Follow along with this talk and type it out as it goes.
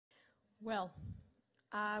Well,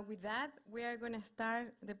 with that, we are going to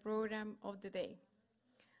start the program of the day.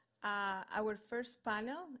 Our first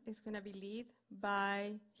panel is going to be led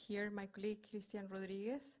by my colleague, Cristián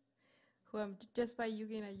Rodríguez, who I'm just by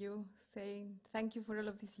looking at you saying thank you for all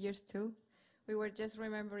of these years too. We were just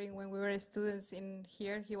remembering when we were students in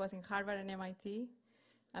here, he was in Harvard and MIT,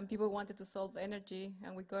 and people wanted to solve energy,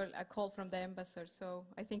 and we got a call from the ambassador, so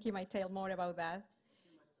I think he might tell more about that.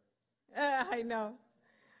 I know.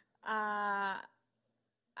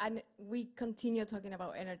 And we continue talking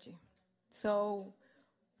about energy. So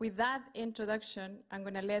with that introduction, I'm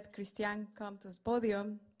going to let Cristián come to the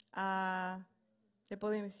podium. The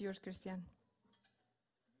podium is yours, Cristián.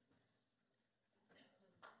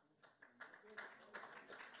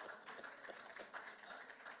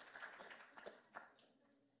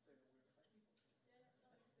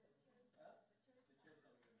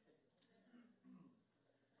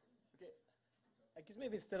 I guess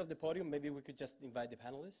maybe instead of the podium, maybe we could just invite the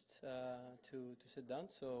panelists to sit down.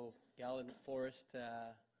 So Galen, Forrest,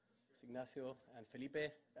 Ignacio, and Felipe,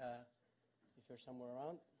 if you're somewhere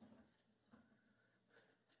around.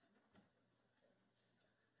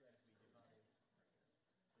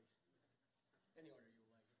 Any order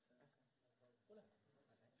you like.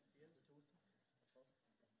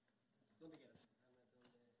 ¿Dónde quieras?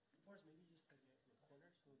 Forrest, maybe just the corner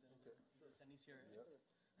so that it's an easier. Yep.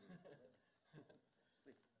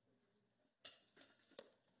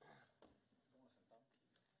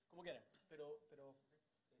 Como quieran, pero creo que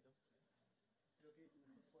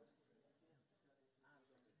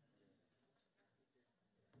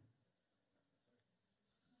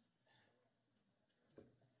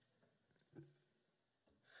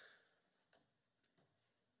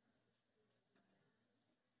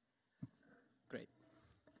Great.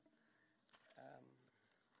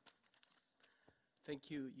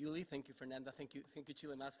 Thank you, Yuli. Thank you, Fernanda. Thank you,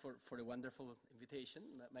 ChileMass, for the wonderful invitation.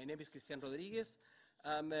 My name is Cristián Rodríguez.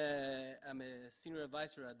 I'm a senior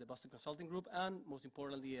advisor at the Boston Consulting Group and, most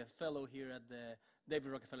importantly, a fellow here at the David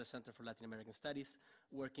Rockefeller Center for Latin American Studies,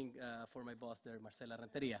 working for my boss there, Marcela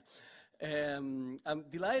Renteria. I'm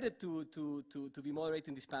delighted to be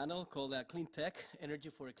moderating this panel called Clean Tech, Energy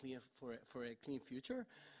for a Clean Future.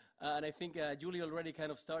 And I think Julie already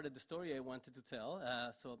kind of started the story I wanted to tell.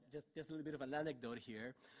 So just a little bit of an anecdote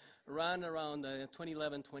here. Ran around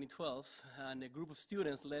 2011, 2012, and a group of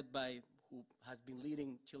students led by who has been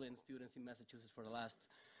leading Chilean students in Massachusetts for the last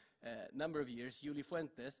number of years, Yuli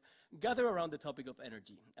Fuentes, gathered around the topic of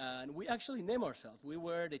energy. And we actually named ourselves. We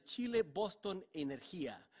were the Chile-Boston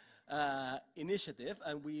Energía initiative,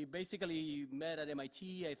 and we basically met at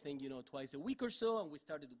MIT, I think, twice a week or so, and we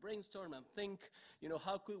started to brainstorm and think,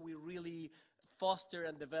 how could we really foster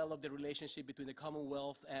and develop the relationship between the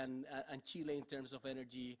Commonwealth and Chile in terms of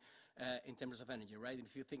energy, right? And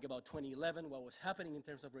if you think about 2011, what was happening in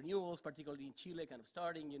terms of renewables, particularly in Chile, kind of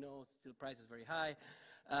starting, still prices very high,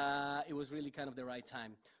 it was really kind of the right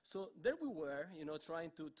time. So there we were,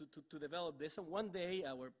 trying to develop this, and one day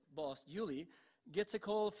our boss, Yuli, gets a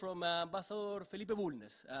call from Ambassador Felipe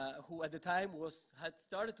Bulnes, who at the time had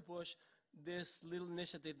started to push this little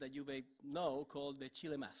initiative that you may know called the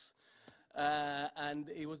ChileMass. And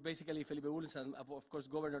it was basically Felipe Bulnes and, of course,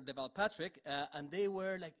 Governor Deval Patrick, and they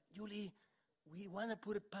were like, Yuli, we want to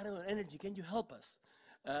put a panel on energy, can you help us?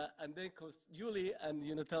 And then comes Yuli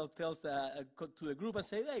and tells to the group and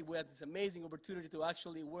say, hey, we had this amazing opportunity to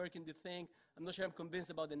actually work in the thing. I'm not sure I'm convinced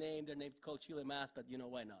about the name. Their name called ChileMass, but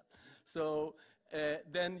why not? So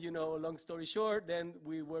then, long story short, then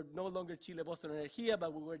we were no longer Chile Boston Energía,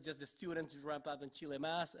 but we were just the students who ramped up in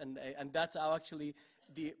ChileMass, and that's how actually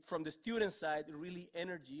from the student side, really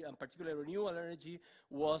energy, and particularly renewable energy,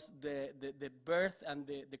 was the birth and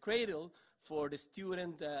the cradle for the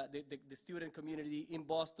student community in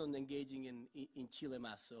Boston engaging in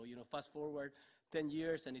ChileMass. So fast forward 10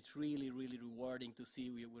 years, and it's really, really rewarding to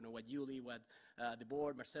see what Yuli, what the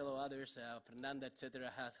board, Marcelo, others, Fernanda,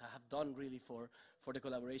 etc., have done really for the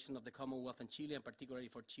collaboration of the Commonwealth and Chile, and particularly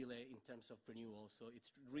for Chile in terms of renewals. So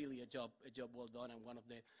it's really a job well done, and one of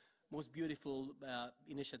the most beautiful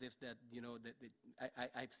initiatives that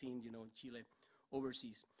I've seen in Chile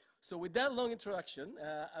overseas. So with that long introduction,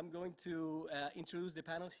 I'm going to introduce the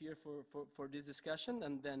panels here for this discussion,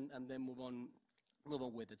 and then move on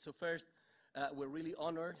with it. So first, we're really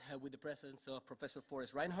honored with the presence of Professor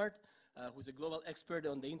Forrest Reinhardt, who's a global expert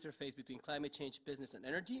on the interface between climate change, business, and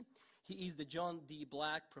energy. He is the John D.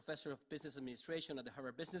 Black Professor of Business Administration at the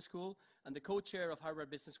Harvard Business School and the co-chair of Harvard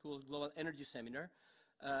Business School's Global Energy Seminar.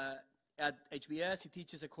 At HBS, he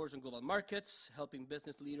teaches a course on global markets, helping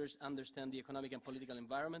business leaders understand the economic and political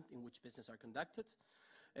environment in which business are conducted.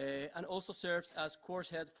 and also serves as course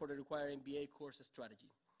head for the required MBA course strategy.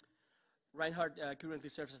 Reinhardt currently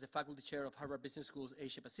serves as the faculty chair of Harvard Business School's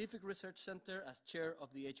Asia Pacific Research Center, as chair of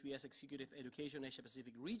the HBS Executive Education Asia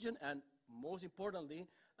Pacific region, and most importantly,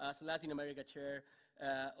 as Latin America chair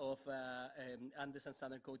and the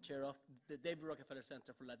Standard co-chair of the David Rockefeller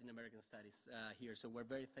Center for Latin American Studies here. So we're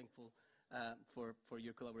very thankful for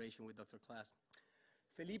your collaboration with Dr. Klaas.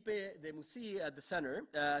 Felipe de Mussy at the center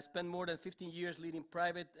spent more than 15 years leading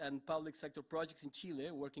private and public sector projects in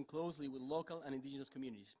Chile, working closely with local and indigenous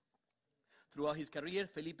communities. Throughout his career,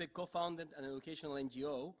 Felipe co-founded an educational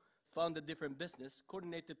NGO, founded different business,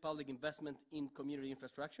 coordinated public investment in community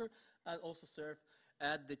infrastructure, and also served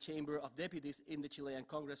at the Chamber of Deputies in the Chilean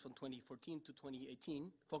Congress from 2014 to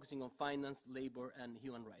 2018, focusing on finance, labor, and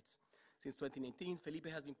human rights. Since 2019, Felipe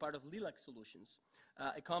has been part of Lilac Solutions,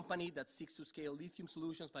 a company that seeks to scale lithium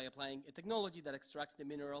solutions by applying a technology that extracts the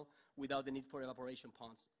mineral without the need for evaporation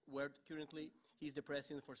ponds, where currently he's the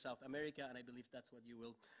president for South America, and I believe that's what you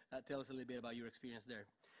will tell us a little bit about your experience there.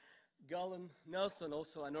 Galen Nelson,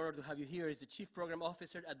 also an honor to have you here, is the Chief Program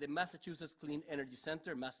Officer at the Massachusetts Clean Energy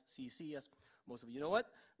Center, MassCEC, as most of you know what,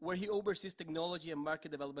 where he oversees technology and market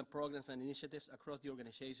development programs and initiatives across the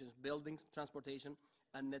organization's buildings, transportation,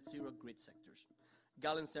 and net zero grid sectors.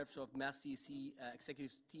 Galen serves of MassCEC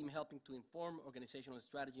executive team, helping to inform organizational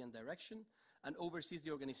strategy and direction, and oversees the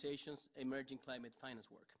organization's emerging climate finance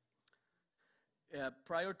work.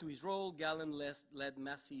 Prior to his role, Galen led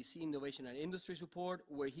MassCEC Innovation and Industry Support,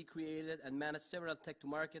 where he created and managed several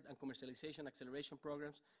tech-to-market and commercialization acceleration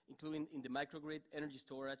programs, including in the microgrid, energy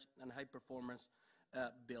storage, and high-performance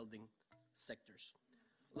building sectors.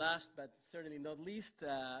 Last, but certainly not least,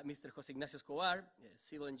 Mr. José Ignacio Escobar,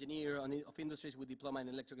 civil engineer of industries with diploma in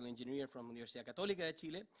electrical engineering from Universidad Católica de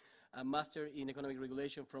Chile, a master in economic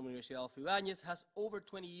regulation from Universidad Adolfo Ibáñez, has over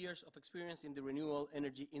 20 years of experience in the renewable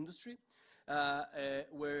energy industry,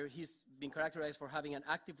 where he's been characterized for having an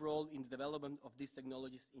active role in the development of these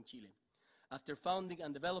technologies in Chile. After founding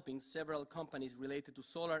and developing several companies related to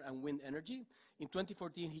solar and wind energy, in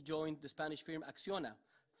 2014 he joined the Spanish firm Acciona,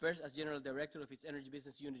 first as General Director of its energy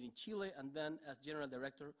business unit in Chile, and then as General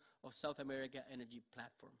Director of South America Energy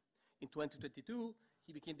Platform. In 2022,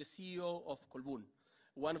 he became the CEO of Colbún,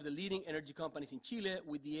 one of the leading energy companies in Chile,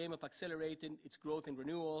 with the aim of accelerating its growth in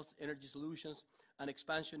renewables, energy solutions, and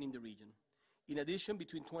expansion in the region. In addition,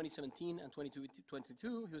 between 2017 and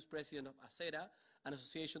 2022, he was president of ACERA, an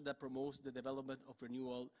association that promotes the development of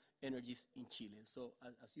renewable energies in Chile. So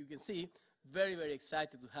as you can see, very, very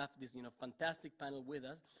excited to have this fantastic panel with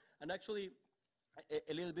us. And actually,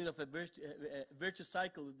 a little bit of a virtuous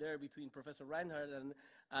cycle there between Professor Reinhardt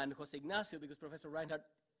and José Ignacio, because Professor Reinhardt,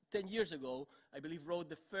 10 years ago, I believe, wrote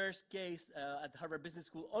the first case at Harvard Business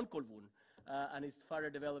School on Colbún, and is further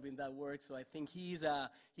developing that work. So I think he's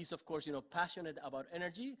of course, passionate about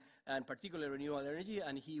energy, and particularly renewable energy,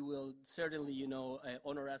 and he will certainly,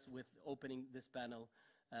 honor us with opening this panel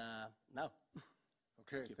now.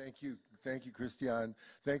 Okay, thank you, Cristián.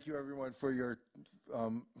 Thank you, everyone, for your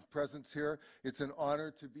presence here. It's an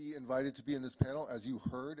honor to be invited to be in this panel. As you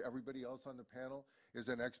heard, everybody else on the panel is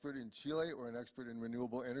an expert in Chile or an expert in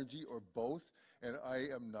renewable energy or both, and I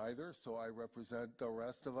am neither, so I represent the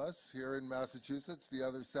rest of us here in Massachusetts, the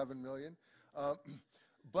other 7 million.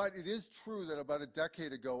 But it is true that about a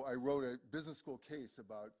decade ago, I wrote a business school case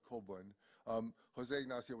about Colbún. José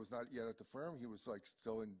Ignacio was not yet at the firm. He was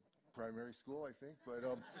still in primary school, I think.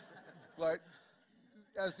 But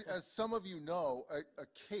as some of you know, a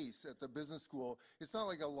case at the business school, it's not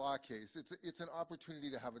like a law case. It's an opportunity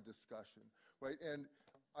to have a discussion, right? And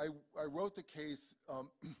I wrote the case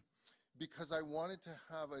because I wanted to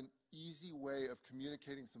have an easy way of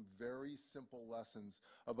communicating some very simple lessons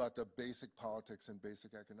about the basic politics and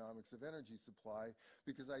basic economics of energy supply,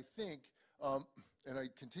 because I think, and I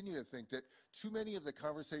continue to think, that too many of the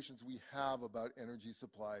conversations we have about energy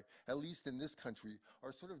supply, at least in this country,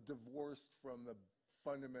 are sort of divorced from the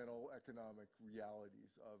fundamental economic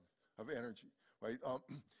realities of energy, right?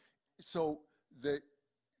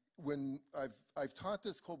 When I've taught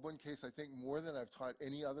this Colbún case, I think more than I've taught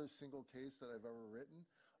any other single case that I've ever written.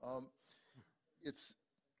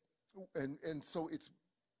 So it's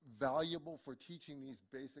valuable for teaching these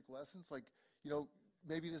basic lessons.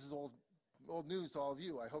 Maybe this is old news to all of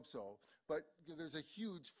you, I hope so. But there's a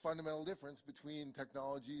huge fundamental difference between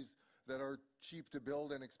technologies that are cheap to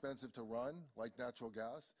build and expensive to run, like natural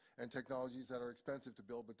gas, and technologies that are expensive to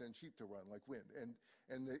build but then cheap to run, like wind.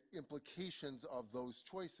 And the implications of those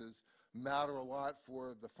choices matter a lot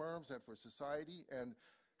for the firms and for society, and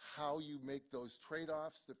how you make those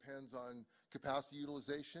trade-offs depends on capacity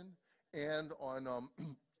utilization and on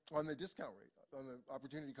the discount rate.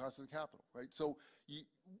 opportunity cost of the capital, right? So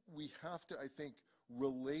we have to, I think,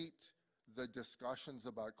 relate the discussions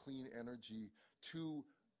about clean energy to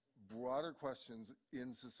broader questions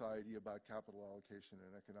in society about capital allocation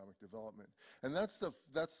and economic development. And that's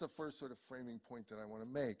the first sort of framing point that I want to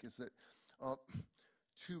make, is that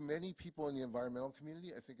to many people in the environmental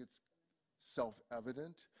community, I think it's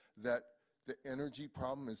self-evident that the energy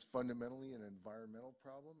problem is fundamentally an environmental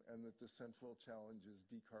problem and that the central challenge is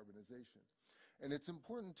decarbonization. And it's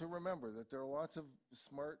important to remember that there are lots of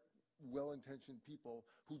smart, well-intentioned people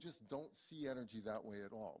who just don't see energy that way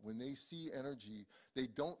at all. When they see energy, they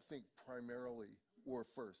don't think primarily or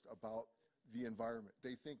first about the environment.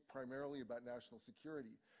 They think primarily about national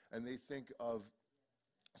security, and they think of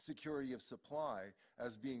security of supply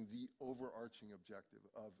as being the overarching objective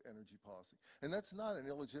of energy policy. And that's not an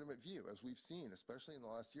illegitimate view, as we've seen, especially in the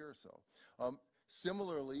last year or so.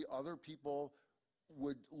 Similarly, other people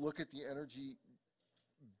would look at the energy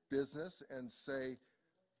business and say,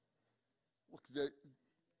 look,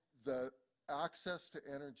 the access to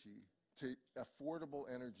energy, to affordable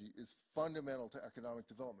energy, is fundamental to economic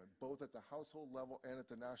development, both at the household level and at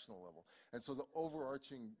the national level. And so the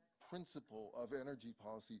overarching principle of energy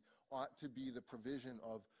policy ought to be the provision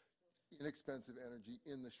of inexpensive energy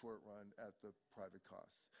in the short run at the private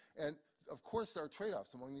costs. And of course there are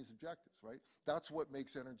trade-offs among these objectives, right? That's what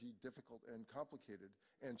makes energy difficult and complicated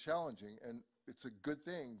and challenging, and it's a good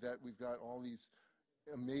thing that we've got all these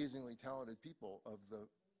amazingly talented people of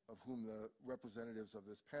whom the representatives of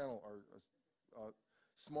this panel are a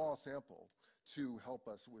small sample to help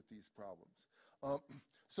us with these problems.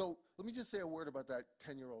 So let me just say a word about that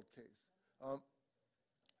 10-year-old case.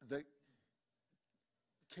 The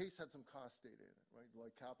case had some cost data in it, right?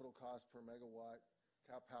 Like capital cost per megawatt,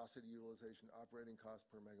 capacity utilization, operating cost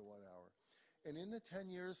per megawatt hour. And in the 10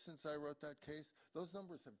 years since I wrote that case, those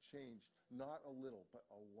numbers have changed, not a little, but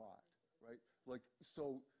a lot, right? Like,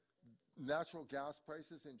 so natural gas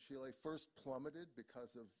prices in Chile first plummeted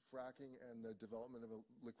because of fracking and the development of a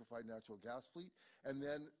liquefied natural gas fleet, and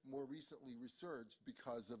then more recently resurged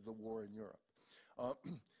because of the war in Europe.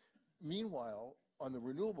 Meanwhile, on the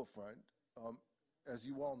renewable front, as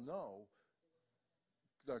you all know,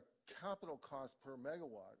 the capital cost per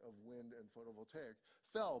megawatt of wind and photovoltaic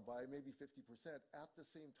fell by maybe 50% at the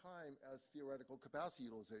same time as theoretical capacity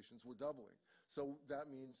utilizations were doubling. So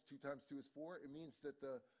that means 2 times 2 is 4. It means that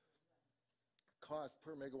the cost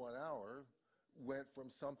per megawatt hour went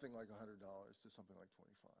from something like $100 to something like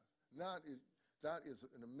 $25. That is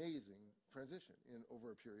an amazing transition in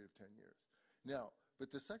over a period of 10 years. Now,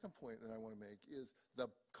 but the second point that I want to make is the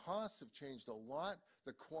costs have changed a lot.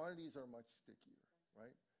 The quantities are much stickier,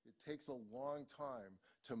 right? It takes a long time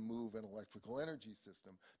to move an electrical energy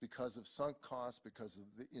system because of sunk costs, because of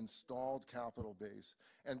the installed capital base,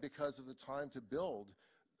 and because of the time to build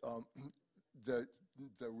the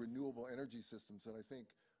renewable energy systems that I think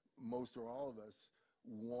most or all of us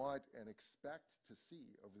want and expect to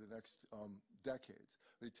see over the next decades.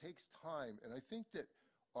 But it takes time, and I think that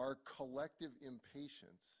our collective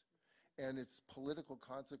impatience and its political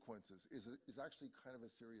consequences is actually kind of a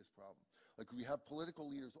serious problem. Like, we have political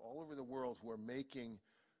leaders all over the world who are making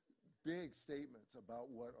big statements about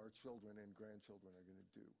what our children and grandchildren are going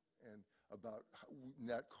to do, and about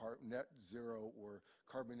net zero or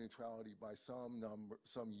carbon neutrality by some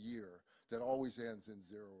year that always ends in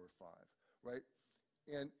 0 or 5, right?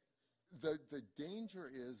 And the danger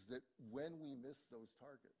is that when we miss those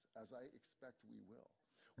targets, as I expect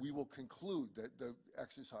we will conclude that the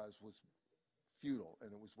exercise was futile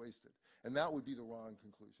and it was wasted. And that would be the wrong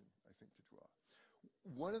conclusion, I think, to draw.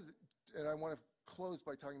 And I want to close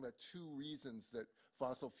by talking about 2 reasons that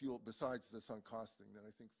fossil fuel, besides the sunk cost thing, that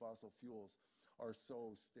I think fossil fuels are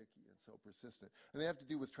so sticky and so persistent. And they have to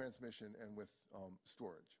do with transmission and with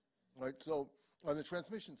storage, right? So on the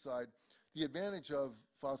transmission side, the advantage of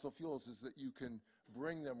fossil fuels is that you can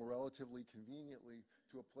bring them relatively conveniently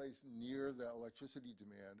to a place near the electricity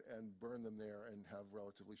demand and burn them there and have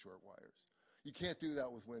relatively short wires. You can't do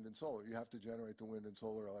that with wind and solar. You have to generate the wind and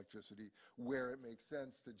solar electricity where it makes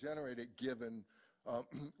sense to generate it, given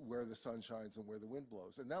where the sun shines and where the wind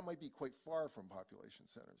blows. And that might be quite far from population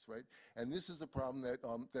centers, right? And this is a problem that,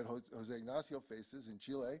 that Jose Ignacio faces in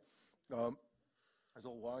Chile. There's a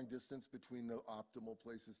long distance between the optimal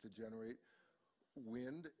places to generate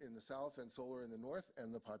wind in the south and solar in the north,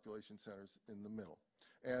 and the population centers in the middle.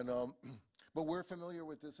 And but we're familiar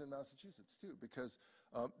with this in Massachusetts too, because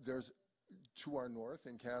there's, to our north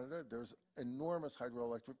in Canada, there's enormous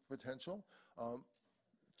hydroelectric potential,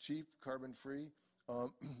 cheap, carbon-free,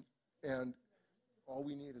 and all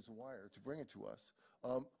we need is a wire to bring it to us.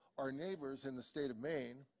 Our neighbors in the state of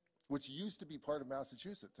Maine, which used to be part of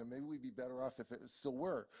Massachusetts, and maybe we'd be better off if it still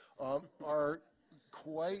were, are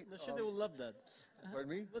quite... Not sure they will love that. Pardon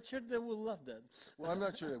me? Not sure they will love that. Well, I'm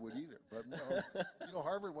not sure they would either, but you know,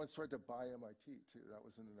 Harvard once tried to buy MIT, too. That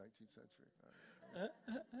was in the 19th century.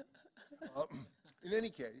 In any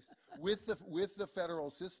case, with the federal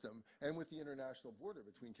system and with the international border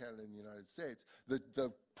between Canada and the United States,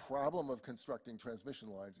 the problem of constructing transmission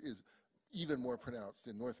lines is even more pronounced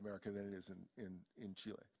in North America than it is in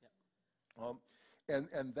Chile. Yep.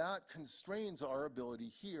 And that constrains our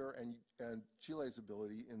ability here and Chile's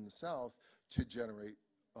ability in the south to generate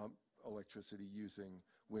electricity using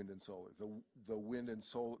wind and solar. The wind and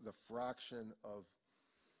solar, the fraction of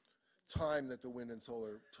time that the wind and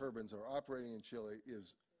solar turbines are operating in Chile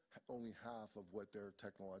is only half of what they're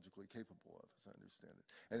technologically capable of, as I understand it.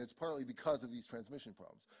 And it's partly because of these transmission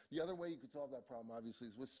problems. The other way you could solve that problem, obviously,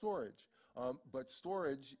 is with storage. But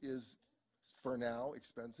storage is, for now,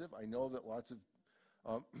 expensive. I know that lots of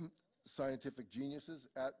scientific geniuses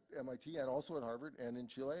at MIT and also at Harvard and in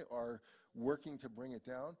Chile are working to bring it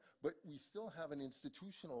down. But we still have an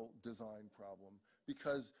institutional design problem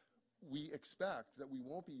because we expect that we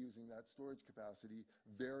won't be using that storage capacity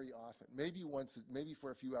very often. Maybe once, maybe for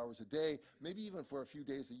a few hours a day, maybe even for a few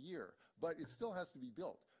days a year, but it still has to be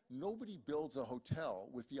built. Nobody builds a hotel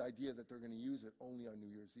with the idea that they're going to use it only on New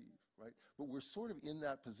Year's Eve, right? But we're sort of in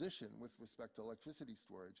that position with respect to electricity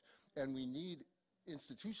storage, and we need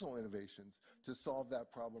institutional innovations to solve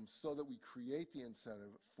that problem so that we create the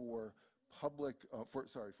incentive for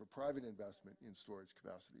for private investment in storage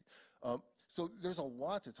capacity. So there's a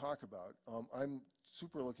lot to talk about. I'm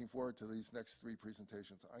super looking forward to these next 3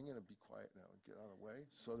 presentations. I'm going to be quiet now and get out of the way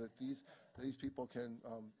so that these people can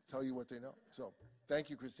tell you what they know. So thank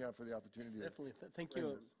you, Cristián, for the opportunity. Definitely. Thank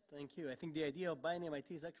you. Thank you. I think the idea of buying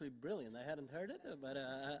MIT is actually brilliant. I hadn't heard it, but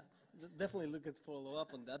definitely looking to follow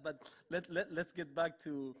up on that. But let's get back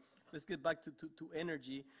to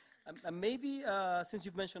energy. And maybe since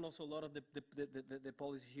you've mentioned also a lot of the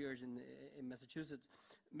policy here in Massachusetts,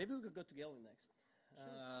 maybe we could go to Galen next.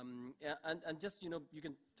 Sure. And just, you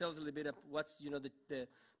can tell us a little bit of what's,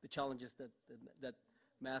 the challenges that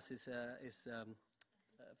Mass is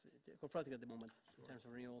confronting at the moment in terms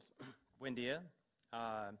of renewals. Buen dia.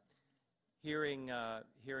 Hearing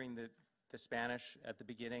the Spanish at the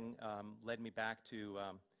beginning led me back to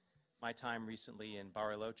my time recently in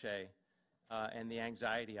Bariloche and the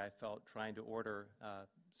anxiety I felt trying to order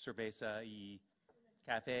cerveza y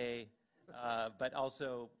café, but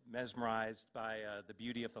also mesmerized by the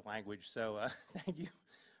beauty of the language. So thank you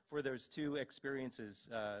for those 2 experiences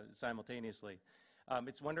simultaneously.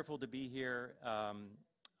 It's wonderful to be here.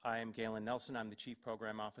 I am Galen Nelson. I'm the Chief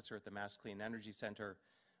Program Officer at the Mass Clean Energy Center.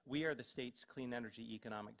 We are the state's Clean Energy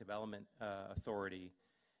Economic Development Authority,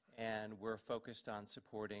 and we're focused on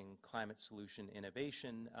supporting climate solution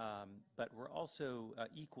innovation, but we're also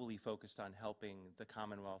equally focused on helping the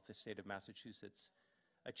Commonwealth, the state of Massachusetts,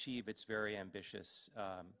 achieve its very ambitious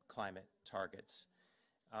climate targets.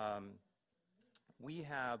 We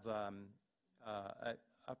have, I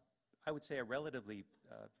would say, a relatively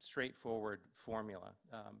straightforward formula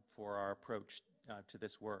for our approach to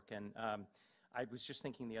this work. And I was just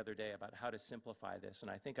thinking the other day about how to simplify this,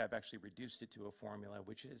 and I think I've actually reduced it to a formula,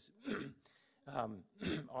 which is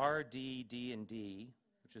R, D, D, and D,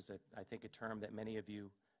 which is, I think, a term that many of you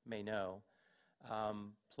may know,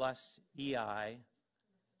 plus EI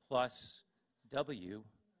plus W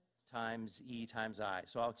times E times I.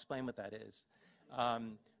 So I'll explain what that is.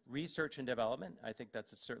 Research and development, I think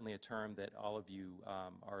that's certainly a term that all of you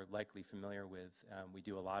are likely familiar with. We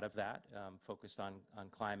do a lot of that, focused on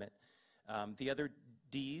climate. The other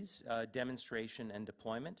Ds, demonstration and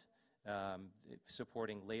deployment,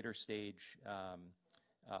 supporting later stage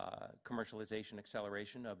commercialization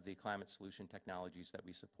acceleration of the climate solution technologies that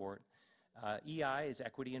we support. EI is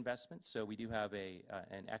equity investment, so we do have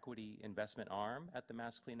an equity investment arm at the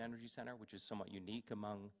Mass Clean Energy Center, which is somewhat unique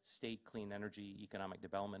among state clean energy economic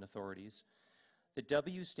development authorities. The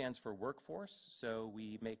W stands for workforce, so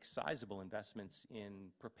we make sizable investments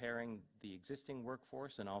in preparing the existing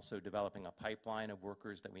workforce and also developing a pipeline of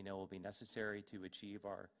workers that we know will be necessary to achieve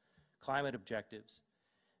our climate objectives.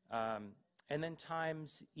 And then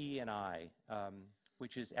times E and I,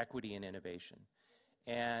 which is equity and innovation.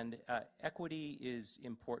 And equity is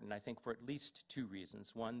important, I think, for at least 2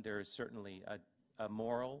 reasons. One, there is certainly a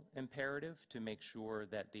moral imperative to make sure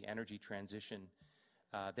that the energy transition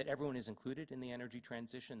that everyone is included in the energy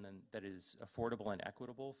transition and that is affordable and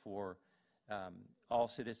equitable for all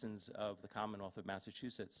citizens of the Commonwealth of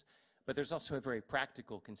Massachusetts. But there's also a very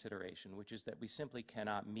practical consideration, which is that we simply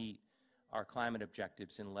cannot meet our climate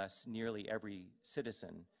objectives unless nearly every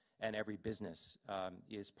citizen and every business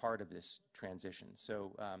is part of this transition.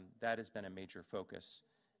 So that has been a major focus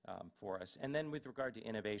for us. And then with regard to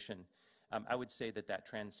innovation, I would say that that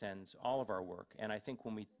transcends all of our work. And I think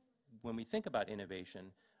when we think about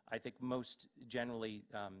innovation, I think most generally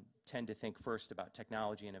tend to think first about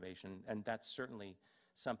technology innovation, and that's certainly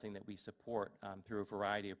something that we support through a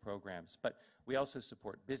variety of programs. But we also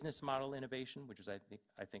support business model innovation, which is,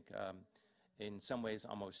 I think in some ways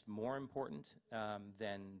almost more important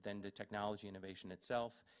than the technology innovation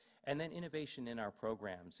itself. And then innovation in our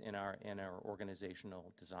programs, in our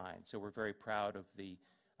organizational design. So we're very proud of the,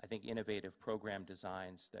 I think, innovative program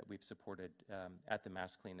designs that we've supported at the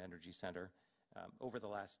Mass Clean Energy Center over the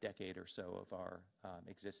last decade or so of our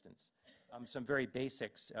existence. Some very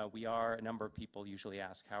basics. A number of people usually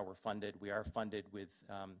ask how we're funded. We are funded with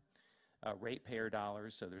ratepayer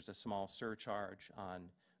dollars, so there's a small surcharge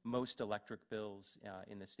on most electric bills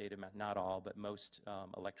in the state of, not all, but most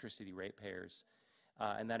electricity ratepayers.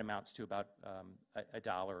 And that amounts to about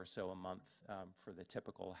 $1 or so a month for the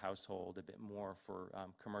typical household, a bit more for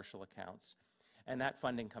commercial accounts. And that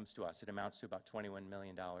funding comes to us. It amounts to about $21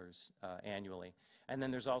 million annually. And then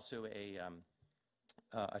there's also a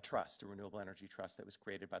trust, a renewable energy trust that was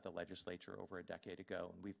created by the legislature over a decade ago.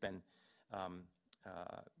 And we've been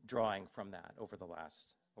drawing from that over the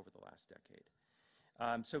last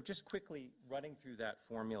decade. So just quickly running through that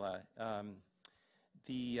formula,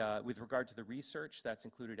 with regard to the research, that's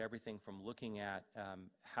included everything from looking at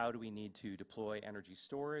how do we need to deploy energy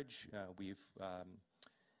storage. We've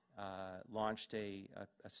launched a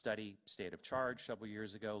study, State of Charge, several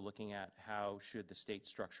years ago, looking at how should the state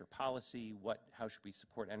structure policy, how should we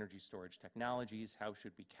support energy storage technologies, how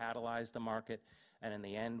should we catalyze the market, and in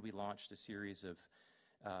the end, we launched a series of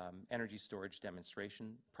energy storage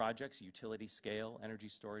demonstration projects, utility scale energy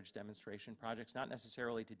storage demonstration projects, not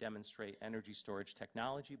necessarily to demonstrate energy storage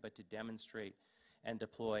technology, but to demonstrate and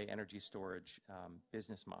deploy energy storage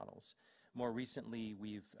business models. More recently,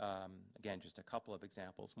 we've, again, just a couple of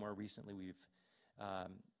examples, more recently we've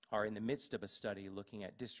are in the midst of a study looking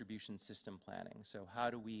at distribution system planning. So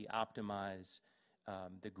how do we optimize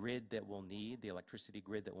the grid that we'll need, the electricity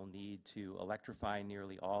grid that we'll need to electrify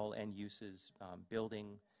nearly all end uses,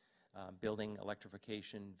 building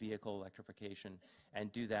electrification, vehicle electrification,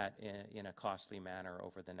 and do that in a costly manner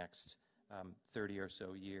over the next 30 or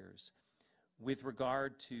so years. With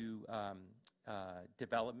regard to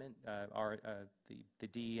development, the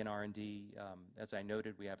D and R&D, as I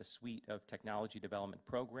noted, we have a suite of technology development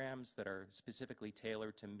programs that are specifically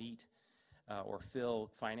tailored to meet or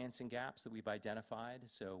fill financing gaps that we've identified.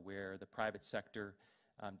 So where the private sector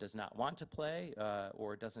does not want to play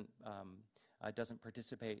or doesn't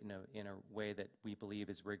participate in a way that we believe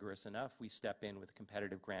is rigorous enough, we step in with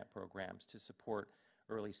competitive grant programs to support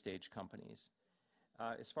early stage companies.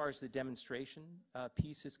 As far as the demonstration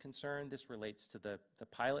piece is concerned, this relates to the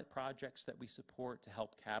pilot projects that we support to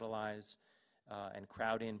help catalyze and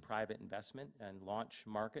crowd in private investment and launch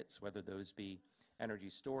markets, whether those be energy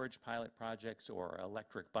storage pilot projects or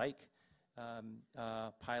electric bike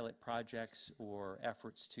pilot projects, or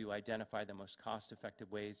efforts to identify the most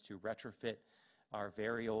cost-effective ways to retrofit our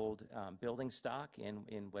very old building stock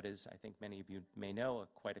in what is, I think many of you may know,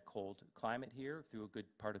 quite a cold climate here through a good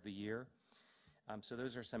part of the year. So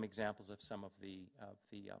those are some examples of some of the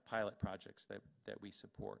pilot projects that we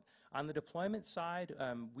support. On the deployment side,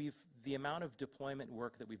 the amount of deployment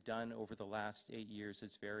work that we've done over the last 8 years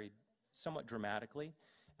has varied somewhat dramatically,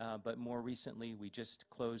 but more recently we just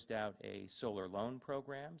closed out a solar loan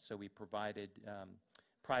program. So we provided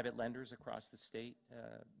private lenders across the state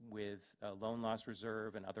with a loan loss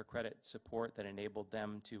reserve and other credit support that enabled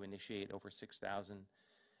them to initiate over 6,000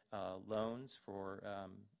 loans for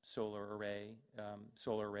solar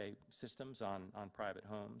array systems on private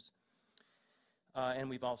homes. And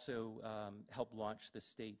we've also helped launch the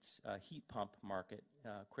state's heat pump market,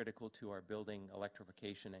 critical to our building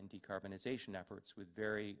electrification and decarbonization efforts, with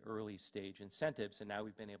very early stage incentives. And now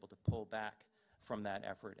we've been able to pull back from that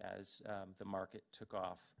effort as the market took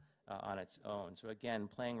off on its own. So again,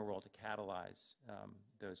 playing a role to catalyze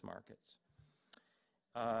those markets.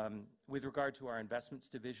 With regard to our investments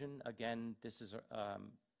division, again, this is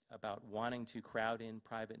about wanting to crowd in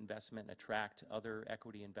private investment, attract other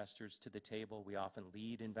equity investors to the table. We often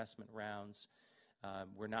lead investment rounds.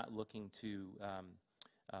 We're not looking to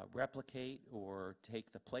replicate or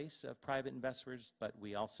take the place of private investors, but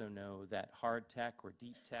we also know that hard tech or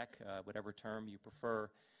deep tech, whatever term you prefer,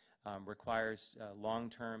 requires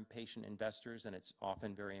long-term patient investors, and it's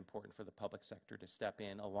often very important for the public sector to step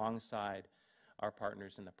in alongside our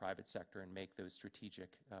partners in the private sector and make those strategic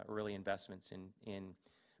early investments in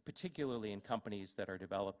particularly in companies that are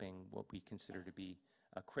developing what we consider to be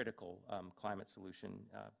critical climate solution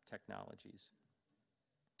technologies.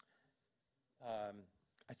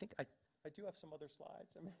 I think I do have some other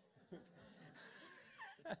slides. I mean,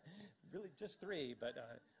 really just 3, but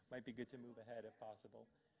might be good to move ahead if possible.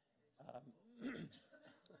 I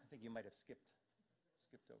think you might have skipped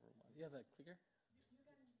over one. Do you have a clicker?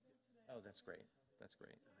 Oh, that's great. That's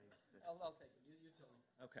great. I'll take it. You tell me.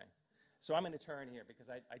 Okay. So I'm going to turn here because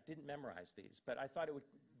I didn't memorize these, but I thought it would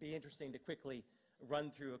be interesting to quickly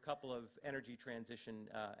run through a couple of energy transition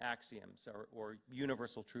axioms or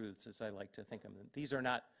universal truths, as I like to think of them. These are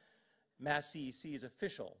not Mass CEC's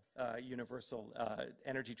official universal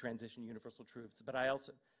energy transition universal truths, but I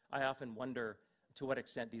often wonder to what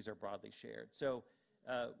extent these are broadly shared. So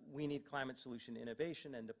we need climate solution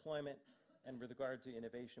innovation and deployment, and with regard to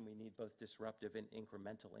innovation, we need both disruptive and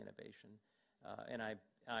incremental innovation. And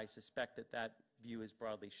I suspect that view is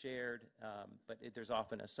broadly shared, but there's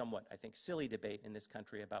often a somewhat, I think, silly debate in this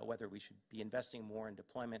country about whether we should be investing more in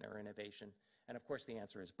deployment or innovation, and of course the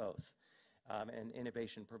answer is both. And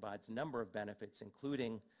innovation provides a number of benefits,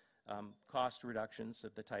 including cost reductions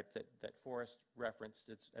of the type that Forrest referenced,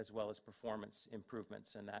 as well as performance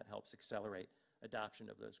improvements, and that helps accelerate adoption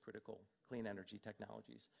of those critical clean energy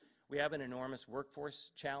technologies. We have an enormous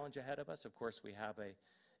workforce challenge ahead of us. Of course, we have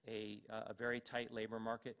a very tight labor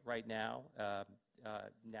market right now,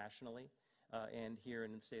 nationally, and here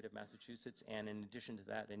in the state of Massachusetts, and in addition to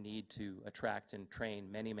that, a need to attract and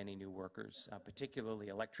train many, many new workers, particularly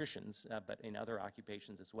electricians, but in other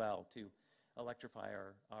occupations as well, to electrify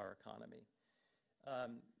our economy.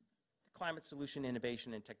 Climate solution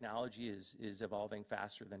innovation and technology is evolving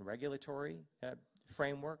faster than regulatory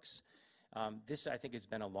frameworks. This, I think, has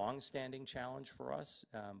been a long-standing challenge for us,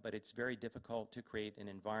 but it's very difficult to create an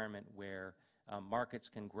environment where markets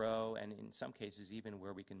can grow, and in some cases even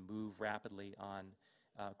where we can move rapidly on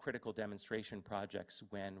critical demonstration projects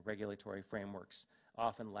when regulatory frameworks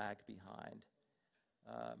often lag behind.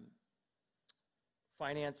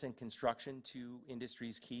 Finance and construction, two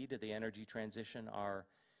industries key to the energy transition, are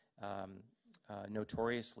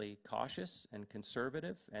notoriously cautious and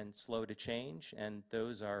conservative and slow to change, and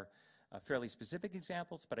those are fairly specific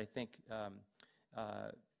examples, but I think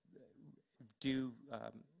do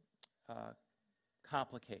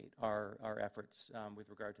complicate our efforts with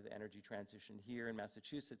regard to the energy transition here in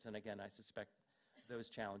Massachusetts, and again, I suspect those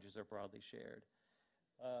challenges are broadly shared.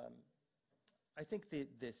 I think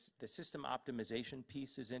the system optimization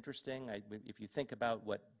piece is interesting. If you think about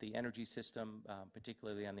what the energy system,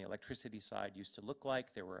 particularly on the electricity side, used to look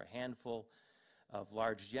like, there were a handful of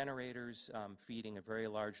large generators feeding a very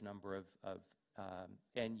large number of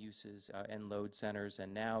end uses and load centers,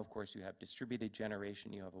 and now, of course, you have distributed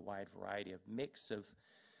generation. You have a wide variety of mix of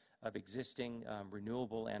existing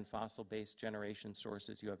renewable and fossil-based generation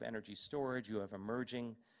sources. You have energy storage. You have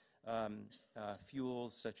emerging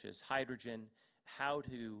fuels such as hydrogen. How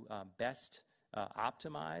to best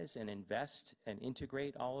optimize and invest and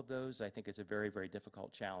integrate all of those, I think, is a very, very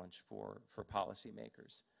difficult challenge for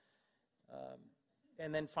policymakers.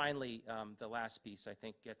 And then finally, the last piece, I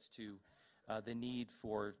think, gets to the need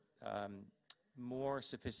for more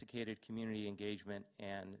sophisticated community engagement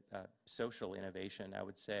and social innovation, I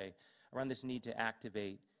would say, around this need to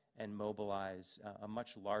activate and mobilize a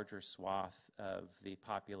much larger swath of the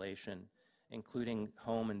population, including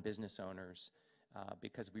home and business owners,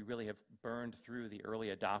 because we really have burned through the early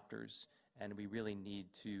adopters, and we really need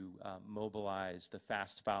to mobilize the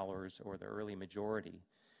fast followers or the early majority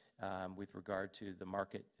with regard to the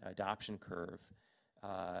market adoption curve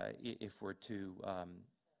if we're to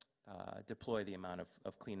deploy the amount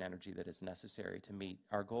of clean energy that is necessary to meet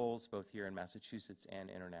our goals, both here in Massachusetts and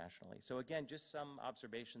internationally. So again, just some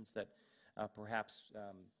observations that perhaps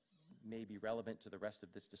may be relevant to the rest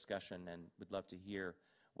of this discussion, and would love to hear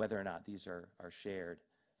whether or not these are shared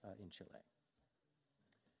in Chile.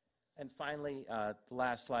 And finally, the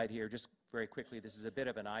last slide here, just very quickly, this is a bit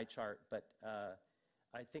of an eye chart, but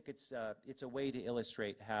I think it's a way to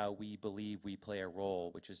illustrate how we believe we play a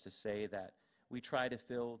role, which is to say that we try to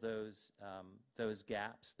fill those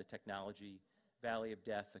gaps, the technology valley of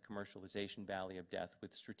death, the commercialization valley of death,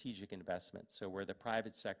 with strategic investments. So where the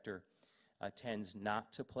private sector tends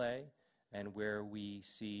not to play, and where we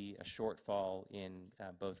see a shortfall in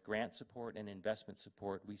both grant support and investment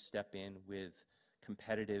support, we step in with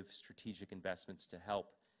competitive strategic investments to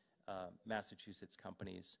help Massachusetts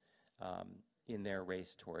companies in their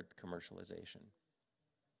race toward commercialization.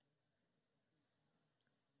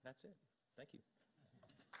 That's it. Thank you.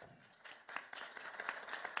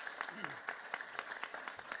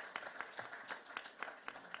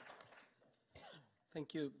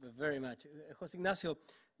 Thank you very much. Jose Ignacio,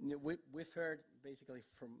 we've heard basically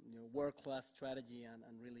from world-class strategy and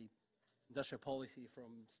really industrial policy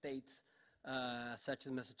from states such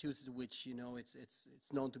as Massachusetts, which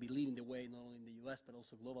it's known to be leading the way not only in the U.S. but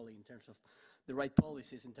also globally in terms of the right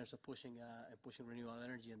policies, in terms of pushing renewable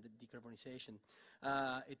energy and the decarbonization.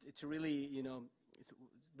 It's really it's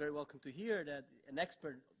very welcome to hear that an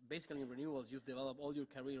expert basically in renewables. You've developed all your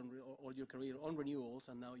career on renewables,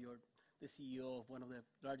 and now you're the CEO of one of the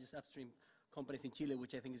largest upstream companies in Chile,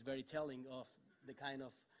 which I think is very telling of the kind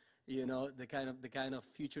of the kind of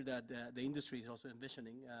future that the industry is also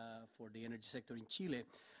envisioning for the energy sector in Chile.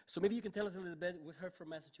 So maybe you can tell us a little bit. We've heard from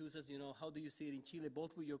Massachusetts. How do you see it in Chile,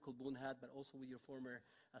 both with your Colbún hat, but also with your former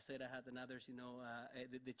Acera hat and others.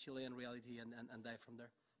 The Chilean reality, and dive from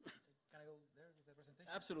there. Can I go there with the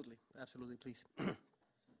presentation? Absolutely, absolutely, please.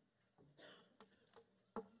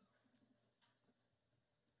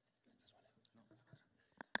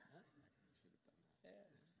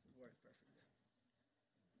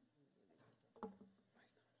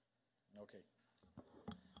 Okay.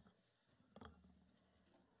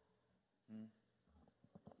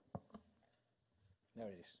 There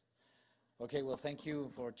it is. Okay, well, thank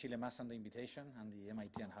you for ChileMass and the invitation, and the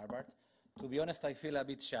MIT and Harvard. To be honest, I feel a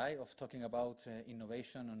bit shy of talking about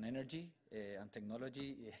innovation on energy and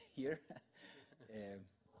technology here.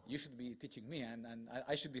 You should be teaching me, and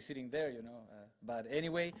I should be sitting there, but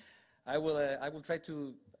anyway, I will try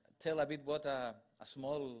to tell a bit what a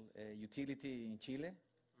small utility in Chile,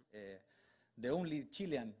 the only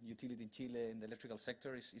Chilean utility in Chile in the electrical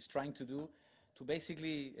sector is trying to do to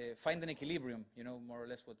basically find an equilibrium, more or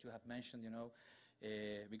less what you have mentioned,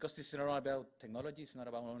 because this is not about technology, it's not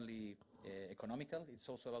about only economical, it's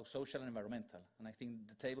also about social and environmental. And I think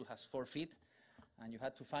the table has 4 feet, and you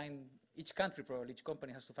had to find, each country probably, each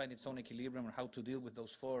company has to find its own equilibrium on how to deal with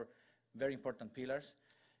those 4 very important pillars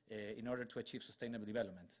in order to achieve sustainable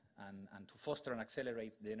development and to foster and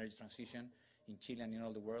accelerate the energy transition in Chile and in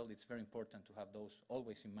all the world. It's very important to have those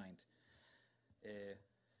always in mind.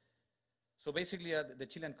 So basically, the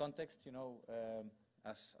Chilean context,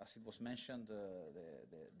 as it was mentioned,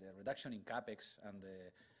 the reduction in capex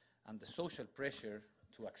and the social pressure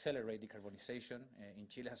to accelerate decarbonization in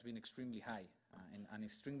Chile has been extremely high and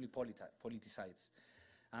extremely politicized.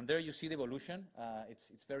 And there you see the evolution.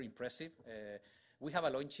 It's very impressive. We have a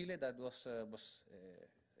law in Chile that was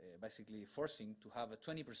basically forcing to have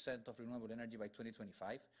 20% of renewable energy by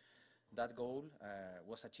 2025. That goal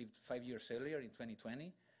was achieved 5 years earlier in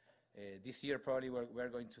 2020. This year probably we're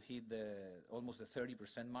going to hit almost the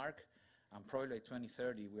 30% mark, and probably by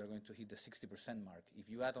 2030 we are going to hit the 60% mark. If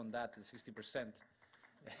you add on that the 60%,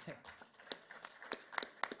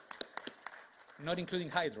 not including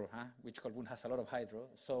hydro, which Colbún has a lot of hydro.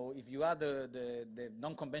 So if you add the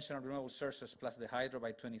non-conventional renewable sources plus the hydro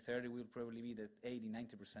by 2030, we'll probably be the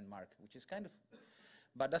 80–90% mark, which is kind of,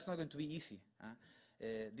 but that's not going to be easy.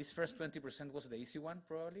 This first 20% was the easy one,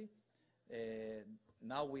 probably.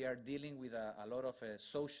 Now we are dealing with a lot of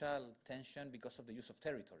social tension because of the use of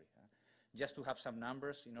territory. Just to have some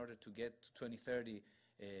numbers in order to get to 2030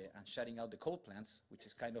 and shutting out the coal plants, which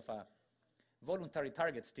is kind of a voluntary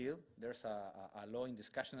target still. There's a law in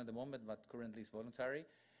discussion at the moment, but currently it's voluntary.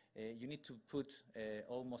 You need to put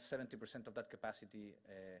almost 70% of that capacity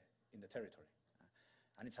in the territory.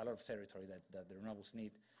 And it's a lot of territory that the renewables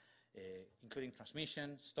need, including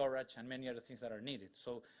transmission, storage, and many other things that are needed.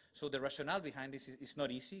 So the rationale behind this is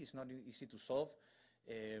not easy. It's not easy to solve.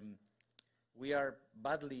 We are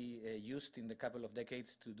badly used in the couple of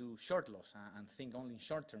decades to do short loss and think only in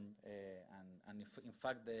short term. And in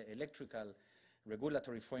fact, the electrical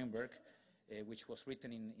regulatory framework, which was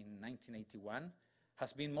written in 1981,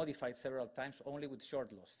 has been modified several times only with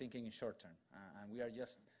short loss, thinking in short term. And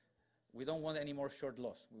we don't want any more short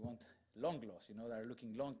loss. We want long loss, that are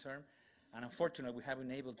looking long term. And unfortunately, we haven't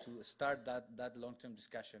been able to start that long-term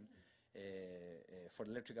discussion for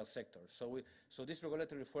the electrical sector. So this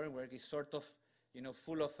regulatory framework is sort of,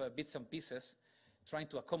 full of bits and pieces, trying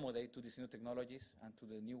to accommodate to these new technologies and to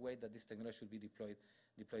the new way that this technology should be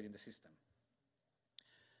deployed in the system.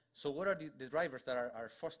 So what are the drivers that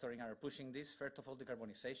are fostering, are pushing this? First of all,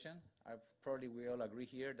 decarbonization. Probably we all agree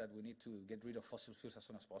here that we need to get rid of fossil fuels as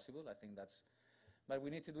soon as possible. I think but we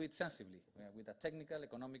need to do it sensibly, with a technical,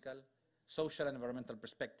 economical, social, and environmental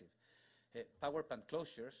perspective. Power plant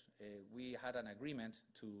closures, we had an agreement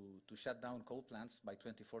to shut down coal plants by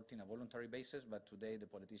 2014 on a voluntary basis, but today the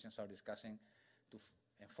politicians are discussing to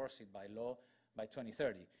enforce it by law by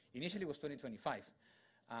 2030. Initially it was 2025,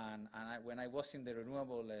 and when I was in the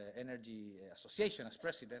Renewable Energy Association as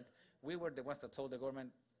president, we were the ones that told the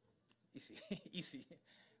government, easy, easy.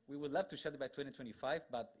 We would love to shut it by 2025,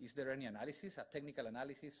 but is there any analysis, a technical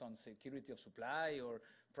analysis on security of supply or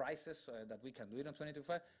prices that we can do it on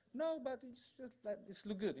 2025? No, but it's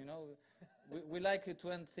look good, you know. we like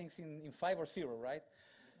to end things in 5 or 0, right?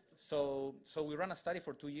 So we ran a study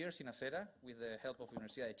for 2 years in Acera with the help of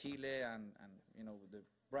Universidad de Chile and you know, the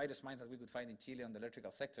brightest minds that we could find in Chile on the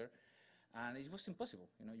electrical sector. And it was impossible.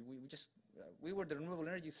 You know, we were the Renewable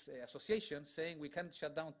Energy Association saying we can't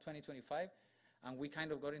shut down 2025, and we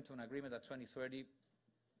kind of got into an agreement at 2030, you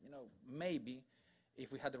know, maybe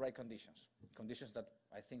if we had the right conditions that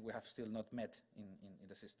I think we have still not met in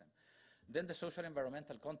the system. Then the social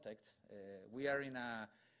environmental context, we are in a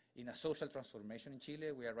social transformation in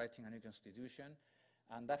Chile. We are writing a new constitution,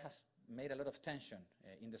 and that has made a lot of tension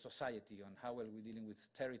in the society on how well we're dealing with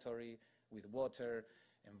territory, with water,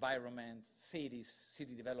 environment, cities,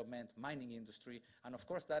 city development, mining industry, and of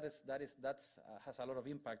course that has a lot of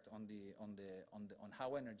impact on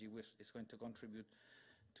how energy is going to contribute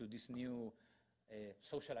to this new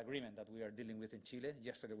social agreement that we are dealing with in Chile.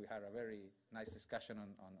 Yesterday we had a very nice discussion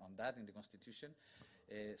on that in the Constitution.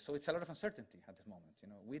 So it's a lot of uncertainty at this moment. You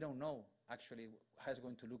know, we don't know actually how it's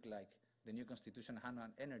going to look like the new Constitution, how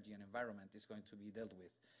energy and environment is going to be dealt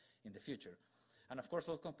with in the future. And of course,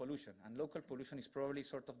 local pollution. And local pollution is probably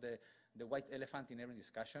sort of the white elephant in every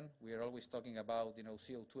discussion. We are always talking about, you know,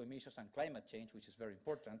 CO2 emissions and climate change, which is very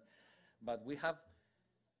important. But we have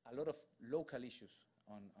a lot of local issues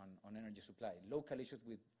on energy supply, local issues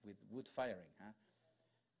with wood firing. Huh?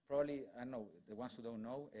 Probably, I know, the ones who don't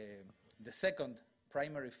know, the second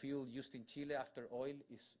primary fuel used in Chile after oil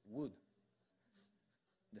is wood.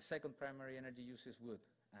 The second primary energy use is wood.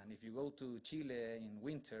 And if you go to Chile in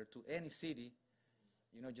winter, to any city,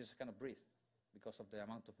 you know, just kind of breathe because of the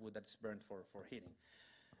amount of wood that's burned for heating.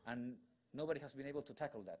 And nobody has been able to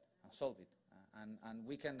tackle that and solve it. And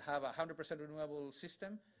we can have a 100% renewable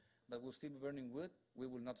system, but we'll still be burning wood. We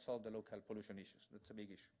will not solve the local pollution issues. That's a big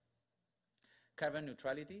issue. Carbon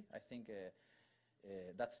neutrality, I think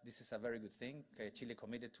this is a very good thing. Chile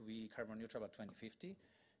committed to be carbon neutral by 2050.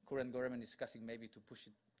 Current government is discussing maybe to push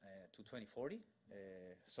it to 2040.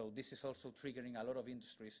 So this is also triggering a lot of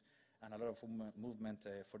industries and a lot of movement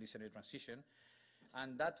for this energy transition.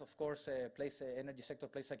 And that, of course, energy sector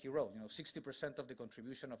plays a key role. You know, 60% of the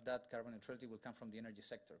contribution of that carbon neutrality will come from the energy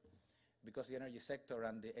sector, because the energy sector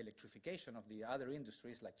and the electrification of the other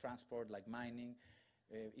industries like transport, like mining,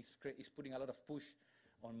 is putting a lot of push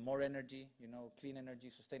on more energy, you know, clean energy,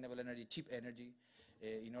 sustainable energy, cheap energy,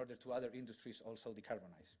 in order to other industries also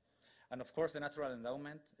decarbonize. And of course, the natural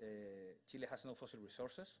endowment. Chile has no fossil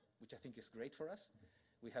resources, which I think is great for us.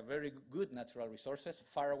 We have very good natural resources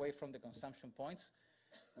far away from the consumption points,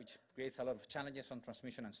 which creates a lot of challenges on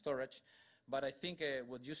transmission and storage. But I think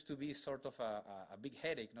what used to be sort of a big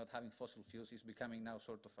headache, not having fossil fuels, is becoming now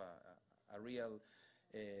sort of a real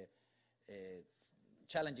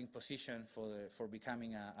challenging position for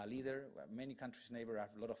becoming a leader. Many countries' neighbors have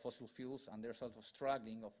a lot of fossil fuels, and they're sort of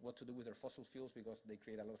struggling of what to do with their fossil fuels because they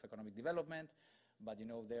create a lot of economic development, but you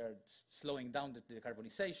know, they're slowing down the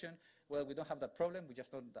decarbonization. Well, we don't have that problem. We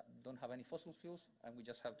just don't have any fossil fuels, and we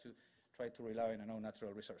just have to try to rely on our own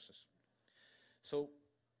natural resources. So,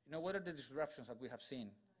 you know, what are the disruptions that we have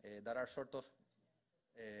seen that are sort of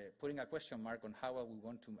putting a question mark on how are we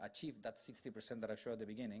going to achieve that 60% that I showed at the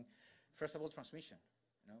beginning? First of all, transmission.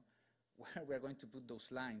 You know, where we are going to put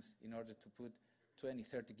those lines in order to put 20,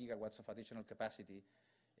 30 gigawatts of additional capacity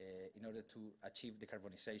in order to achieve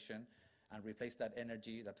decarbonization and replace that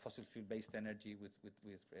energy, that fossil fuel-based energy with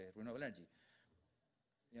renewable energy.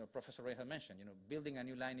 You know, Professor Reinhardt mentioned, you know, building a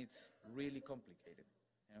new line, it's really complicated.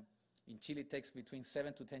 You know? In Chile, it takes between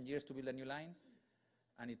 7 to 10 years to build a new line,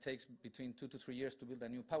 and it takes between 2 to 3 years to build a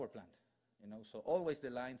new power plant. You know, so always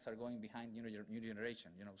the lines are going behind new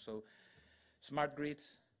generation. You know, so smart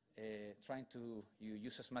grids, trying to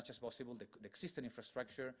use as much as possible the existing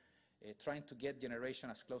infrastructure, trying to get generation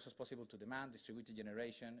as close as possible to demand, distributed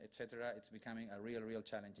generation, etc. It's becoming a real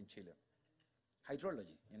challenge in Chile.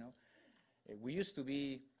 Hydrology, you know, we used to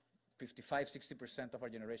be 55–60% of our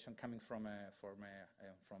generation coming from a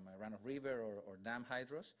run-of-river or dam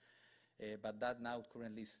hydros, but that now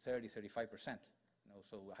currently is 30–35%. You know,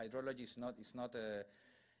 so hydrology is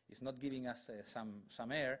not giving us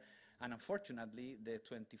some air, and unfortunately, the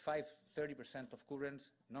 25–30% of current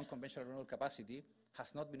non-conventional renewable capacity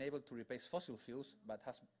has not been able to replace fossil fuels, but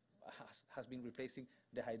has been replacing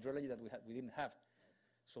the hydrology that we didn't have.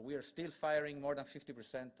 So we are still firing more than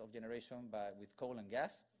 50% of generation with coal and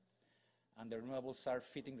gas, and the renewables are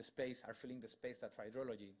filling the space that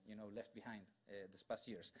hydrology, you know, left behind these past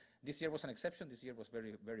years. This year was an exception. This year was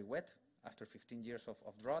very wet after 15 years of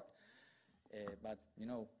drought. but you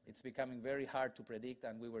know, it's becoming very hard to predict,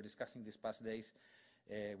 and we were discussing these past days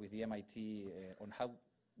with the MIT on how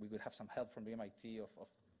we could have some help from the MIT of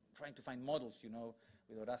trying to find models, you know,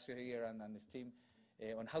 with Horacio here and his team,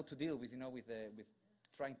 on how to deal with, you know, with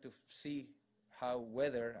trying to see how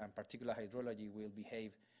weather and particular hydrology will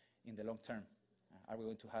behave in the long term. Are we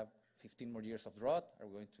going to have 15 more years of drought? Are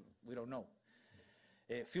we going to? We don't know.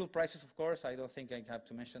 Fuel prices, of course, I don't think I have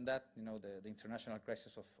to mention that. You know, the international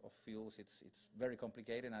crisis of fuels, it's very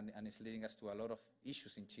complicated, and it's leading us to a lot of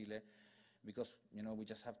issues in Chile, because, you know, we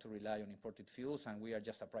just have to rely on imported fuels, and we are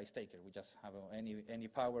just a price taker. We just have any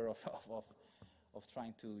power of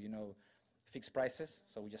trying to, you know, fix prices,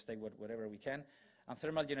 so we just take whatever we can. And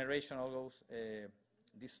thermal generation, all those,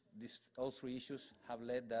 all three issues have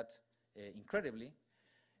led that, incredibly,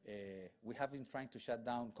 we have been trying to shut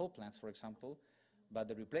down coal plants, for example, but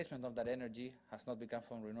the replacement of that energy has not become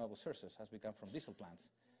from renewable sources, has become from diesel plants.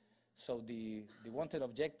 So the wanted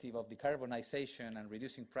objective of decarbonization and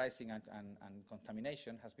reducing pricing and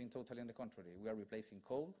contamination has been totally on the contrary. We are replacing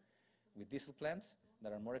coal with diesel plants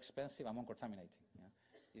that are more expensive and more contaminating.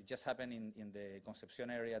 Yeah. It just happened in the Concepcion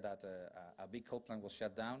area that a big coal plant was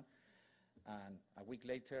shut down, and a week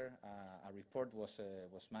later a report was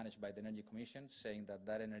managed by the Energy Commission saying that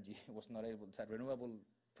that energy was not able, that renewable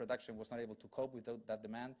production was not able to cope with that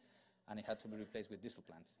demand, and it had to be replaced with diesel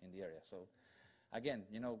plants in the area. So again,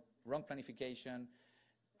 you know, wrong planification.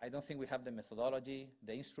 I don't think we have the methodology,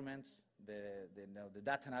 the instruments, the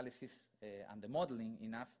data analysis, and the modeling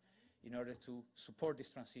enough in order to support this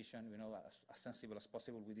transition, you know, as sensible as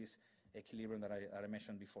possible with this equilibrium that I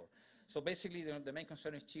mentioned before. So basically, the main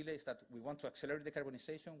concern in Chile is that we want to accelerate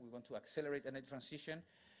decarbonization, we want to accelerate energy transition,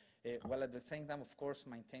 while at the same time, of course,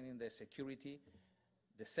 maintaining the security,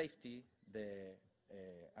 the safety,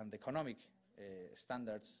 and the economic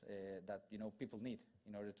standards that, you know, people need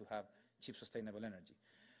in order to have cheap, sustainable energy.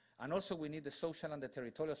 And also, we need the social and the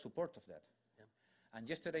territorial support of that. Yeah. And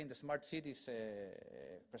yesterday in the Smart Cities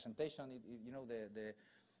presentation, you know,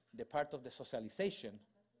 the part of the socialization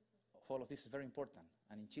of all of this is very important.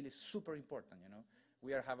 And in Chile, it's super important, you know.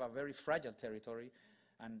 We have a very fragile territory,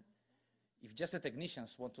 and if just the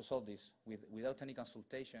technicians want to solve this without any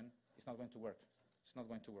consultation, it's not going to work. It's not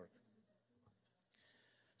going to work.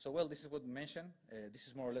 So, well, this is what we mentioned. This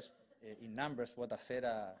is more or less in numbers what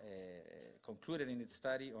Acera concluded in its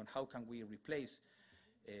study on how can we replace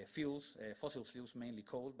fuels, fossil fuels, mainly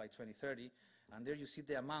coal, by 2030. And there you see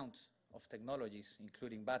the amount of technologies,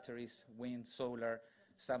 including batteries, wind, solar,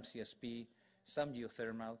 some CSP, some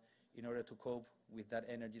geothermal, in order to cope with that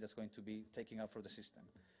energy that's going to be taken out from the system.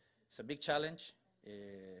 It's a big challenge.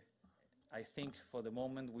 I think for the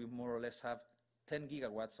moment we more or less have 10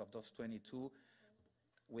 gigawatts of those 22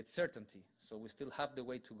 with certainty. So we still have the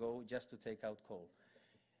way to go just to take out coal.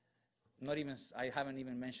 Not even, I haven't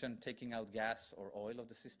even mentioned taking out gas or oil of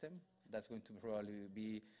the system. That's going to probably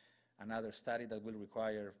be another study that will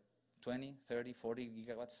require 20, 30, 40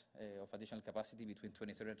 gigawatts of additional capacity between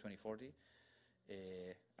 2030 and 2040.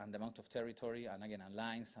 And the amount of territory, and again, and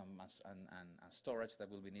lines and storage that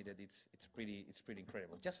will be needed, it's pretty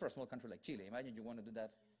incredible. Just for a small country like Chile. Imagine you want to do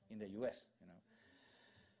that in the US, you know.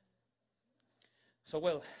 So,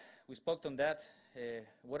 well, we spoke on that.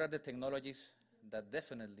 What are the technologies that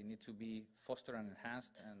definitely need to be fostered and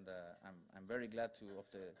enhanced? And I'm very glad of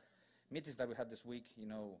the meetings that we had this week. You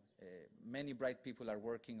know, many bright people are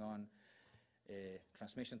working on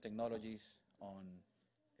transmission technologies, on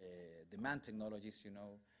demand technologies, you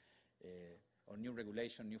know, on new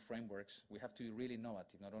regulation, new frameworks. We have to be really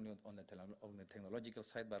innovative, not only on the technological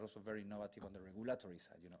side, but also very innovative on the regulatory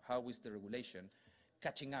side. You know, how is the regulation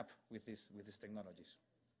catching up with these technologies?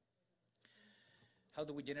 How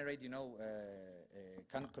do we generate, you know,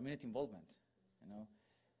 community involvement? You know,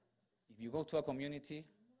 if you go to a community,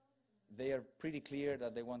 they are pretty clear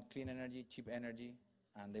that they want clean energy, cheap energy,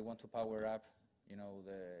 and they want to power up, you know,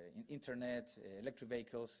 the internet, electric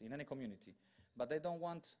vehicles in any community. But they don't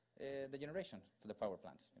want the generation for the power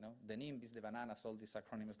plants. You know, the NIMBYs, the bananas, all these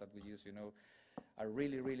acronyms that we use, you know, are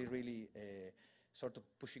really sort of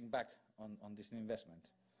pushing back on this new investment.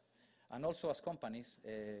 And also, as companies,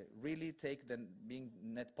 really take being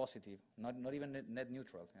net positive, not even net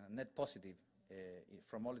neutral, you know, net positive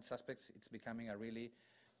from all its aspects. It's becoming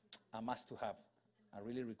a must to have, a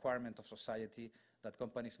really requirement of society that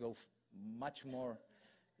companies go much more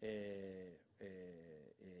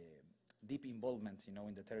deep involvement, you know,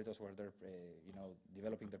 in the territories where they're, you know,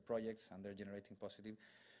 developing their projects and they're generating positive.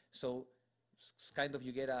 So, it's kind of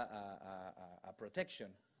you get a protection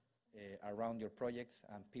around your projects,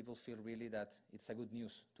 and people feel really that it's a good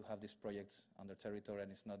news to have these projects on their territory,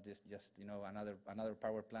 and it's not just you know, another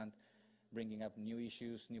power plant bringing up new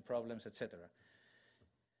issues, new problems, etc.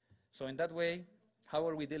 So in that way, how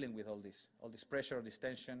are we dealing with all this pressure, all this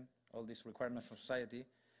tension, all these requirements from society?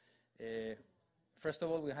 First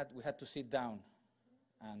of all, we had to sit down,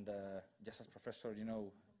 and just as Professor,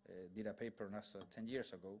 did a paper on us 10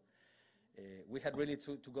 years ago, we had really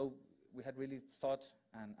we had really thought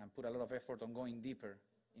and put a lot of effort on going deeper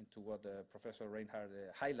into what Professor Reinhardt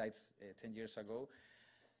highlights 10 years ago,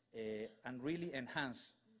 and really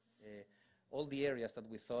enhance all the areas that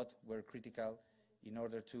we thought were critical in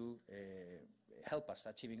order to help us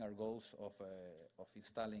achieving our goals of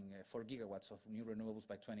installing 4 gigawatts of new renewables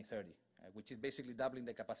by 2030, which is basically doubling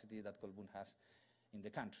the capacity that Colbún has in the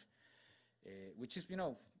country. Which is,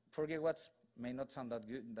 4 gigawatts may not sound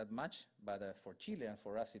that much, but for Chile and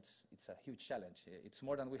for us, it's a huge challenge. It's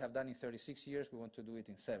more than we have done in 36 years. We want to do it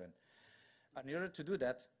in 7. And in order to do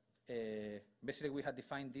that, basically we had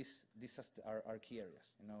defined these as our key areas,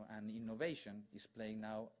 and innovation is playing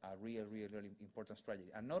now a really important strategy.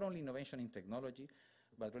 And not only innovation in technology,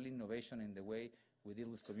 but really innovation in the way we deal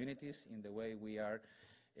with communities, in the way we are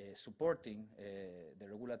supporting the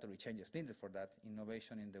regulatory changes needed for that,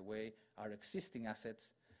 innovation in the way our existing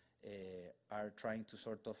assets are trying to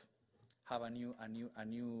sort of have a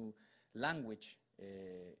new language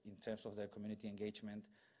in terms of their community engagement,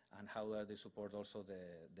 and how they support also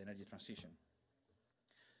the energy transition.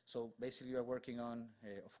 So basically we are working on,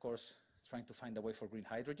 of course, trying to find a way for green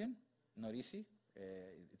hydrogen. Not easy,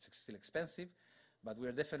 it's still expensive, but we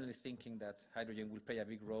are definitely thinking that hydrogen will play a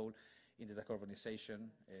big role in the decarbonization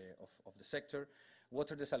of the sector.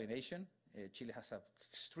 Water desalination, Chile has an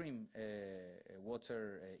extreme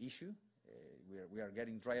water issue. We are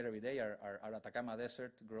getting drier every day. Our Atacama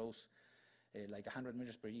Desert grows like 100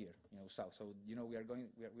 meters per year, south. So, we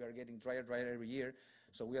are getting drier every year.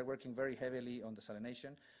 So we are working very heavily on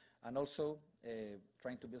desalination, and also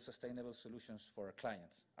trying to build sustainable solutions for our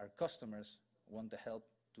clients. Our customers want the help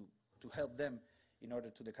to help them in order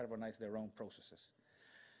to decarbonize their own processes.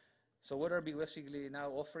 So what are we basically now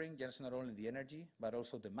offering? Just not only the energy, but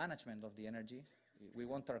also the management of the energy. We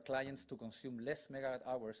want our clients to consume less megawatt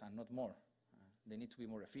hours and not more. They need to be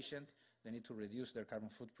more efficient. They need to reduce their carbon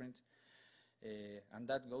footprint. And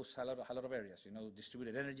that goes a lot of areas,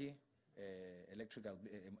 distributed energy, electrical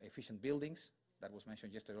efficient buildings, that was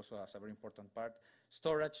mentioned yesterday also as a very important part,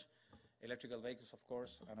 storage, electrical vehicles, of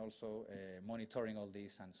course, and also monitoring all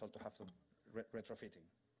this, and so to have some retrofitting.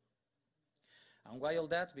 And why all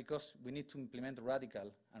that? Because we need to implement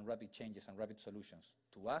radical and rapid changes and rapid solutions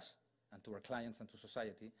to us and to our clients and to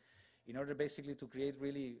society, in order basically to create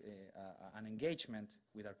really an engagement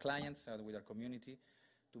with our clients and with our community,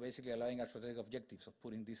 to basically allowing our strategic objectives of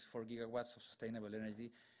putting these 4 gigawatts of sustainable energy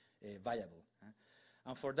viable.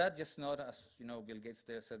 And for that, just not, as Bill Gates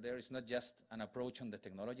said there, it's not just an approach on the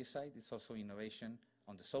technology side, it's also innovation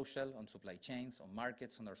on the social, on supply chains, on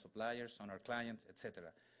markets, on our suppliers, on our clients,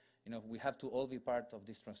 etc. We have to all be part of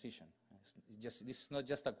this transition. This is not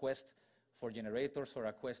just a quest for generators or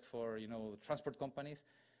a quest for transport companies.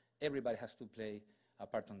 Everybody has to play a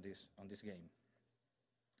part on this game.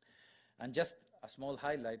 And just a small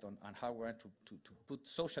highlight on how we're going to put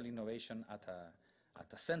social innovation at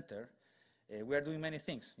a center. We are doing many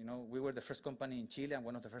things. We were the first company in Chile and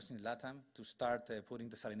one of the first in LATAM to start putting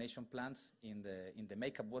desalination plants in the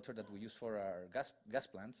makeup water that we use for our gas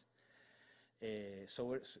plants.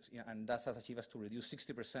 And that has achieved us to reduce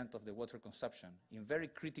 60% of the water consumption in very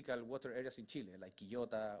critical water areas in Chile, like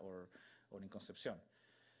Quillota or in Concepcion.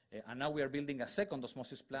 And now we are building a second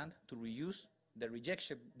osmosis plant to reuse the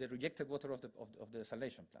rejected water of the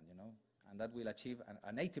desalination plant, and that will achieve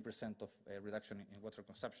an 80% of reduction in water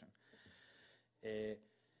consumption.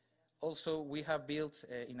 Also, we have built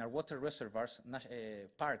in our water reservoirs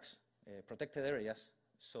parks, protected areas.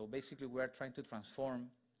 So basically, we are trying to transform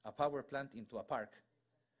a power plant into a park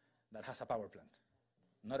that has a power plant.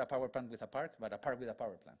 Not a power plant with a park, but a park with a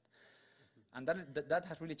power plant. And that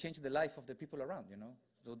has really changed the life of the people around,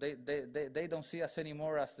 So they don't see us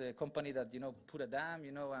anymore as the company that, put a dam,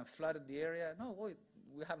 and flooded the area. No,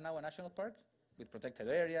 we have now a national park with protected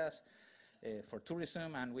areas for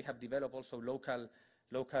tourism, and we have developed also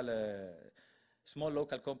small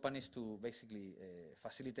local companies to basically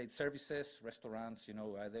facilitate services, restaurants,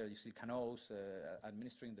 there you see canoes,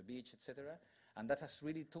 administering the beach, etc. And that has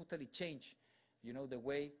really totally changed, the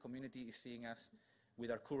way community is seeing us with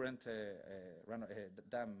our current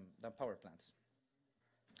dam power plants.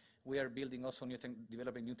 We are building also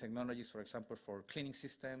developing new technologies, for example, for cleaning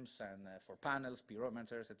systems and for panels,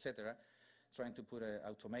 pyrometers, etc. Trying to put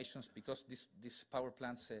automations, because these power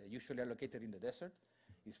plants usually are located in the desert.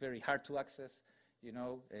 It's very hard to access. you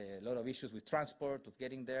know, a lot of issues with transport, of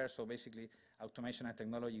getting there. So basically, automation and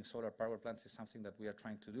technology in solar power plants is something that we are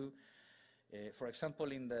trying to do. For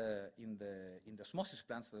example, in the osmosis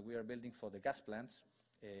plants that we are building for the gas plants,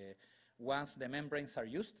 once the membranes are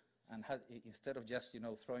used, and instead of just, you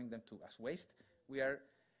know, throwing them as waste, we are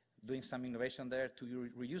doing some innovation there to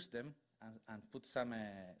reuse them and put some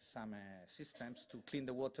systems to clean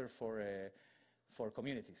the water for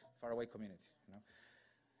communities, faraway communities, you know.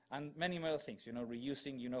 And many more things, you know,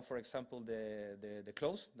 reusing, you know, for example, the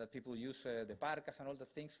clothes that people use, the parkas and all the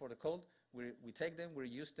things for the cold. We take them, we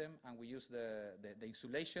reuse them, and we use the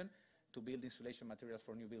insulation to build insulation materials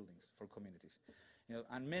for new buildings, for communities. You know,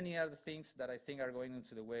 and many other things that I think are going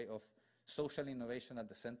into the way of social innovation at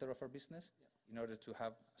the center of our business, in order to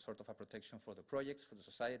have sort of a protection for the projects, for the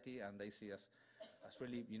society, and they see us as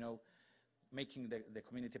really, you know, making the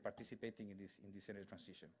community participating in this energy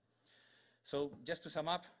transition. So just to sum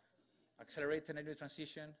up, accelerating energy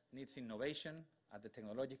transition needs innovation at the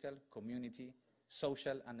technological, community,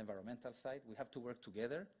 social, and environmental side. We have to work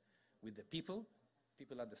together with the people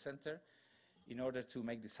at the center, in order to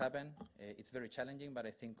make this happen. It's very challenging, but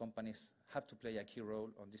I think companies have to play a key role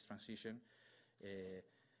on this transition,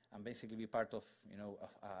 and basically be part of, you know,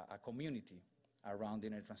 a community around the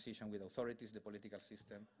energy transition with authorities, the political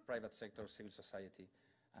system, private sector, civil society,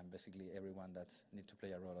 and basically everyone that needs to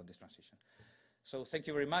play a role on this transition. So thank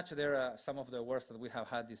you very much. There are some of the awards that we have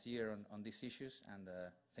had this year on these issues, and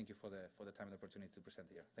thank you for the time and the opportunity to present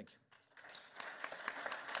here. Thank you.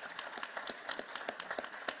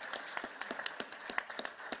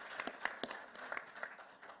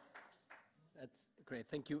 That's great.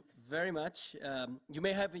 Thank you very much. You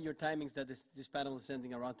may have in your timings that this panel is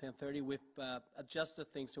ending around 10:30. We've adjusted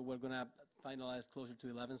things, so we're going to finalize closer to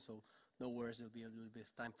 11, so no worries. There'll be a little bit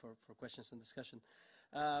of time for questions and discussion.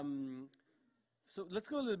 So let's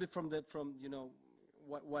go a little bit from you know,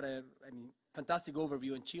 what a, I mean, fantastic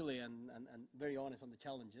overview in Chile and very honest on the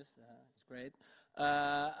challenges. It's great.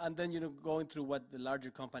 And then, you know, going through what the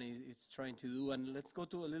larger company is trying to do. And let's go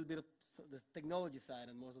to a little bit of the technology side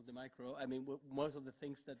and most of the most of the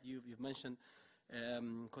things that you've mentioned.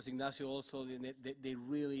 Because Ignacio also, they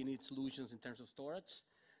really need solutions in terms of storage.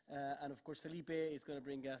 And of course, Felipe is going to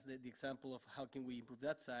bring us the example of how can we improve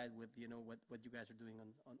that side with, you know, what you guys are doing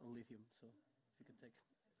on lithium. So if you can take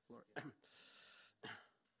the floor.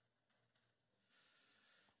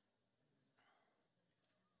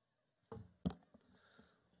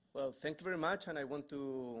 Well, thank you very much, and I want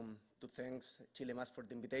to thank ChileMass for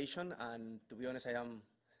the invitation. And to be honest, I am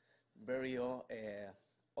very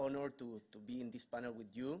honored to be in this panel with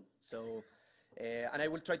you. So, and I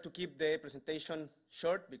will try to keep the presentation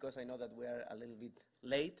short because I know that we are a little bit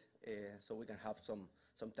late, so we can have some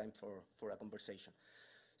time for a conversation.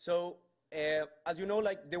 So, as you know,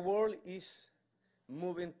 like the world is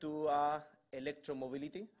moving to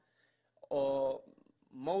electromobility.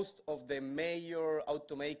 Most of the major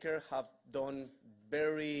automakers have done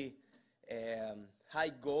very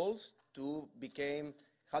high goals to become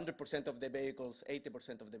 100% of the vehicles,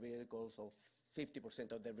 80% of the vehicles, or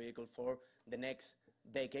 50% of the vehicles for the next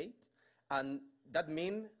decade. And that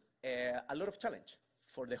means a lot of challenge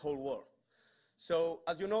for the whole world. So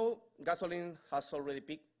as you know, gasoline has already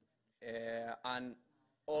peaked, and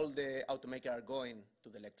all the automakers are going to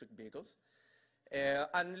the electric vehicles.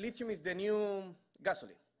 And lithium is the new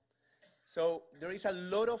gasoline. So there is a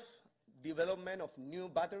lot of development of new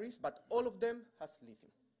batteries, but all of them has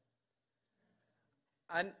lithium.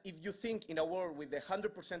 And if you think in a world with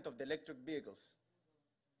 100% of the electric vehicles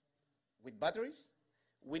with batteries,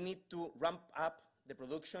 we need to ramp up the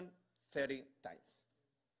production 30 times.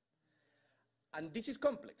 And this is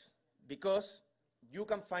complex because you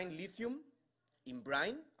can find lithium in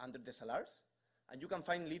brine under the salars, and you can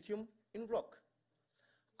find lithium in rock.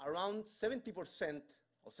 Around 70%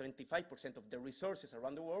 or 75% of the resources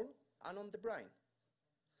around the world are on the brine.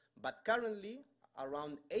 But currently,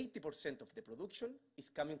 around 80% of the production is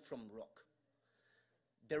coming from rock.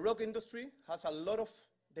 The rock industry has a lot of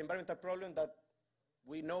the environmental problems that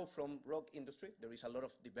we know from rock industry. There is a lot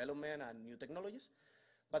of development and new technologies.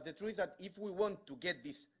 But the truth is that if we want to get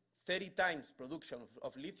this 30 times production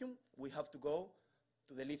of lithium, we have to go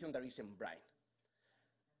to the lithium that is in brine.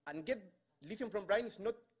 And get lithium from brine is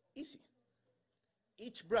not easy.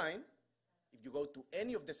 Each brine, if you go to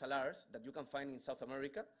any of the salars that you can find in South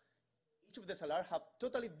America, each of the salars have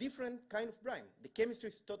totally different kind of brine. The chemistry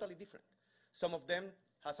is totally different. Some of them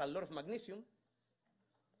has a lot of magnesium,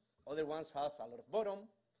 other ones have a lot of boron,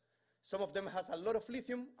 some of them has a lot of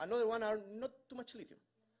lithium, another one are not too much lithium.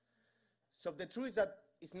 So the truth is that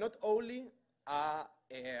it's not only a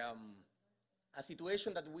a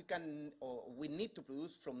situation that we can, or we need to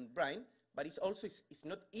produce from brine, but it's also it's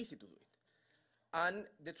not easy to do it. And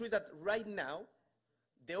the truth is that right now,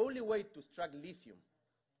 the only way to extract lithium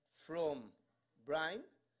from brine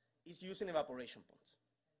is using evaporation ponds.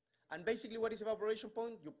 And basically what is evaporation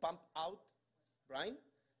pond? You pump out brine,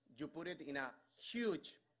 you put it in a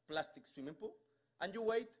huge plastic swimming pool, and you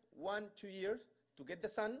wait 1-2 years to get the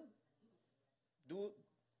sun, do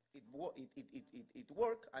it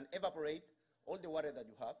work and evaporate all the water that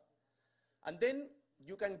you have. And then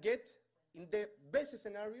you can get, in the best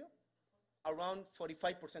scenario, around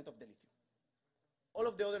 45% of the lithium. All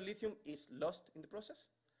of the other lithium is lost in the process.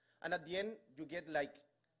 And at the end, you get like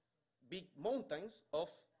big mountains of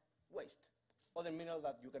waste, other minerals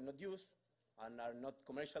that you cannot use and are not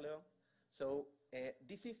commercial at all. So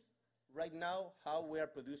this is right now how we are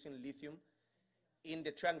producing lithium in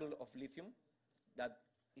the triangle of lithium. That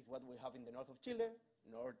is what we have in the north of Chile,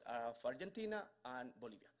 north of Argentina, and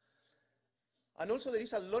Bolivia. And also there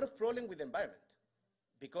is a lot of problem with the environment,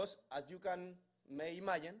 because as you may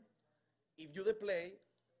imagine, if you deploy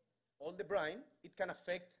all the brine, it can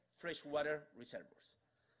affect freshwater reservoirs.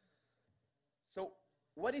 So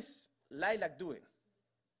what is Lilac doing?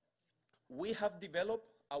 We have developed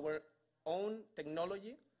our own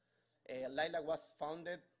technology. Lilac was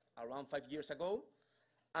founded around 5 years ago,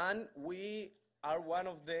 and we are one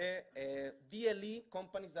of the DLE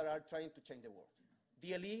companies that are trying to change the world.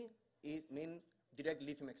 DLE means direct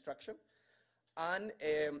lithium extraction, and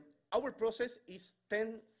our process is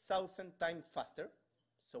 10,000 times faster,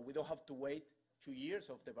 so we don't have to wait 2 years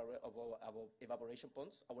of evaporation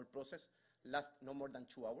ponds. Our process lasts no more than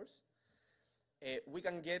 2 hours. We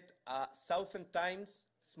can get 1,000 times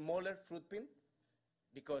smaller footprint,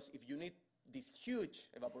 because if you need these huge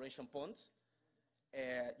evaporation ponds,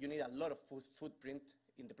 you need a lot of footprint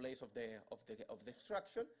in the place of the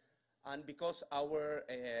extraction. And because our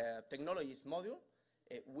technology is modular,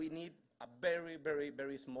 we need a very, very,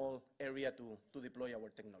 very small area to deploy our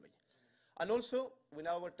technology. And also, with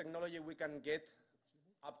our technology, we can get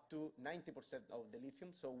up to 90% of the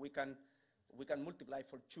lithium, so we can multiply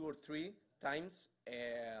for 2 or 3 times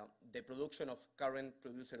the production of current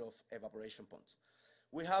producer of evaporation ponds.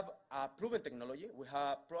 We have a proven technology. We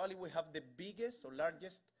have the biggest or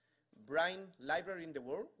largest brine library in the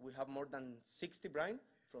world. We have more than 60 brine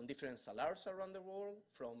from different salars around the world,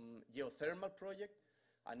 from geothermal projects,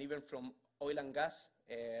 and even from oil and gas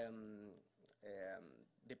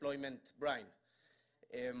deployment brine.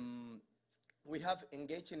 We have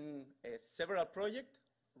engaged in several projects.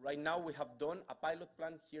 Right now we have done a pilot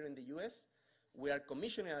plant here in the US. We are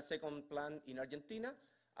commissioning a second plant in Argentina,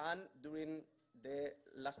 and during the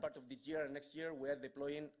last part of this year and next year, we are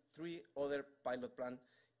deploying 3 other pilot plants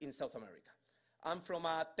in South America. And from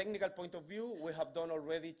a technical point of view, we have done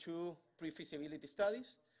already 2 pre-feasibility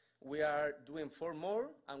studies. We are doing 4 more,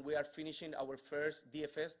 and we are finishing our first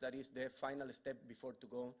DFS, that is the final step before to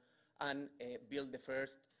go and build the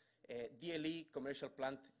first DLE commercial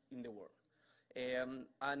plant in the world.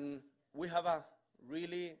 And we have a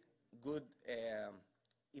really good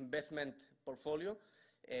investment portfolio.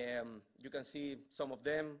 You can see some of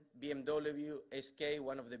them: BMW, SK,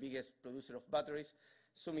 one of the biggest producers of batteries,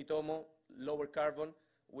 Sumitomo, lower carbon.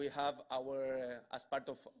 We have as part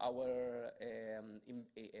of our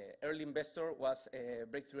early investor was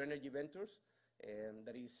Breakthrough Energy Ventures,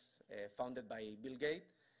 that is founded by Bill Gates.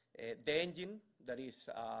 The Engine, that is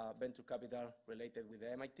venture capital related with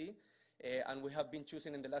the MIT. And we have been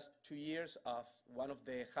choosing in the last 2 years of one of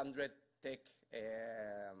the 100 tech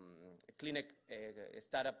clean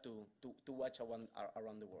startup to watch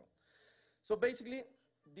around the world. So basically,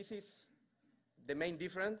 this is the main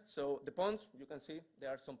difference. So the ponds, you can see there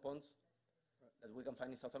are some ponds that we can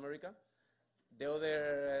find in South America. The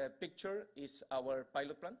other picture is our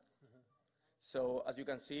pilot plant. So as you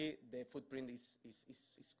can see, the footprint is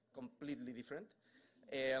completely different.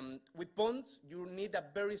 With ponds, you need a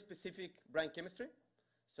very specific brine chemistry.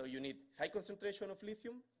 So you need high concentration of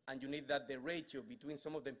lithium, and you need that the ratio between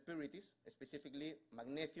some of the impurities, specifically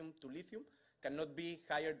magnesium to lithium, cannot be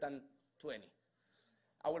higher than 20.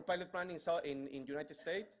 Our pilot plant in United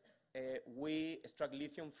States, we extract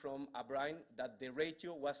lithium from a brine that the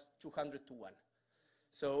ratio was 200 to 1.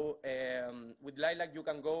 So with Lilac, you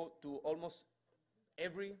can go to almost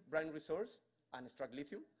every brine resource and extract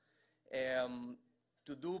lithium.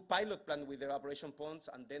 To do pilot plant with evaporation ponds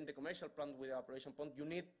and then the commercial plant with evaporation pond, you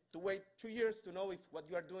need to wait 2 years to know if what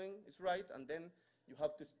you are doing is right, and then you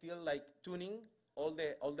have to still like tuning all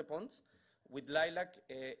the ponds. With Lilac,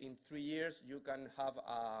 in 3 years, you can have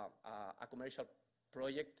a commercial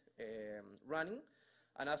project running.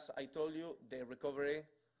 And as I told you, the recovery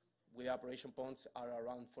with operation points are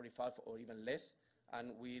around 45 or even less,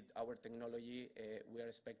 and with our technology, we are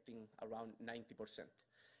expecting around 90%.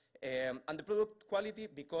 And the product quality,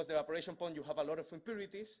 because the evaporation pond, you have a lot of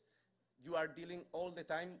impurities, you are dealing all the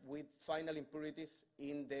time with final impurities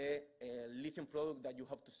in the lithium product that you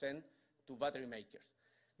have to send to battery makers.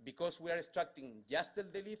 Because we are extracting just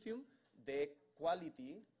the lithium, the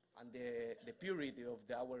quality and the purity of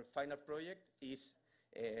our final project is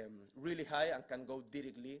really high and can go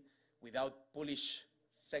directly without polish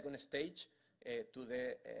second stage to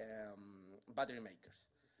the battery makers.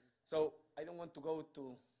 So I don't want to go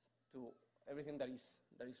to everything that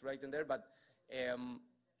is right in there, but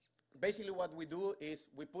basically what we do is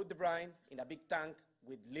we put the brine in a big tank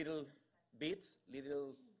with little bits,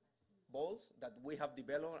 little balls that we have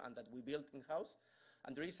developed and that we built in-house,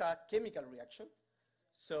 and there is a chemical reaction.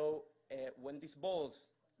 So when these balls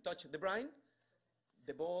touch the brine,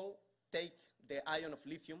 the ball take the ion of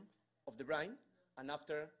lithium of the brine, and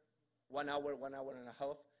after 1 hour, 1 hour and a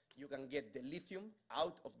half, you can get the lithium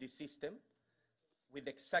out of this system with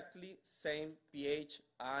exactly same pH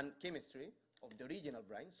and chemistry of the original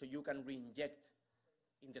brine, so you can re-inject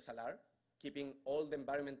in the salar, keeping all the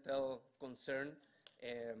environmental concern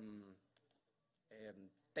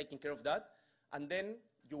taking care of that, and then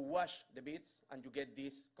you wash the bits and you get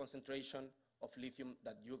this concentration of lithium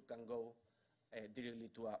that you can go directly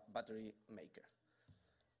to a battery maker.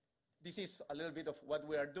 This is a little bit of what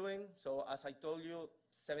we are doing. So as I told you,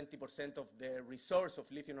 70% of the resource of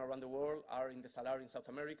lithium around the world are in the salar in South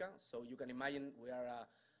America. So you can imagine we are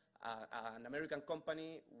an American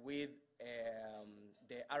company with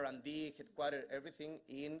the R&D, headquarters, everything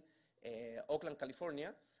in Oakland,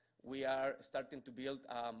 California. We are starting to build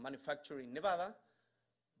a manufacturing in Nevada,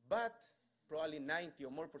 but probably 90%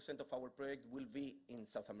 or more of our project will be in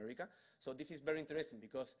South America. So this is very interesting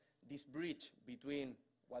because this bridge between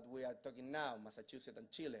what we are talking now, Massachusetts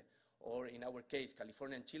and Chile, or in our case,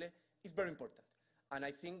 California and Chile, is very important. And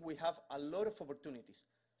I think we have a lot of opportunities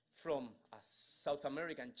from a South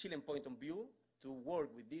American, Chilean point of view to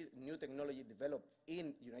work with this new technology developed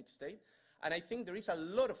in the United States. And I think there is a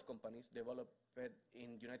lot of companies developed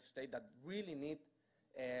in the United States that really need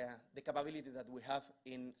the capability that we have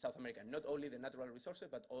in South America, not only the natural resources,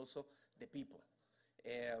 but also the people.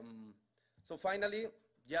 So finally,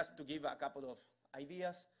 just to give a couple of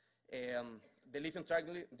ideas, the lithium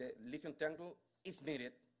triangle is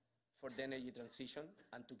needed for the energy transition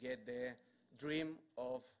and to get the dream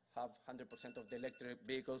of have 100% of the electric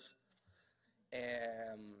vehicles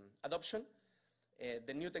adoption.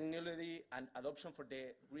 The new technology and adoption for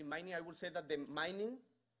the green mining, I will say that the mining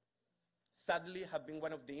sadly have been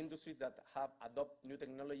one of the industries that have adopted new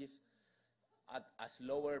technologies at a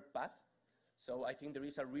slower path. So I think there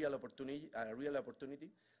is a real opportunity.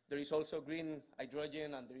 There is also green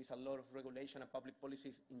hydrogen, and there is a lot of regulation and public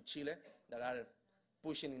policies in Chile that are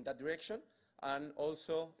pushing in that direction. And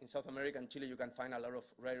also in South America and Chile, you can find a lot of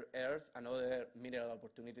rare earth and other mineral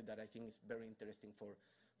opportunities that I think is very interesting for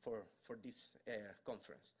this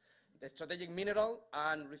conference. The strategic mineral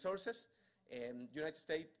and resources, United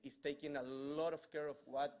States is taking a lot of care of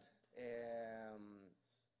what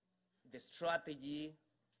the strategy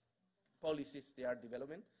policies they are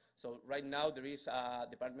developing. So right now there is a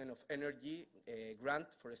Department of Energy grant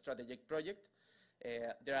for a strategic project.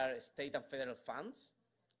 There are state and federal funds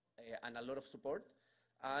and a lot of support.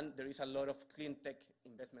 And there is a lot of clean tech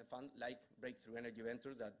investment funds like Breakthrough Energy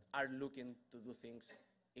Ventures that are looking to do things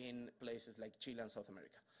in places like Chile and South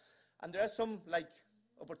America. And there are some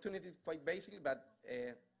opportunities quite basically, but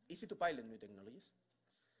easy to pilot new technologies.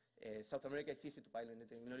 South America is easy to pilot new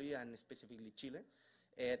technology, and specifically Chile.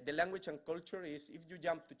 The language and culture is, if you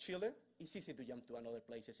jump to Chile, it's easy to jump to another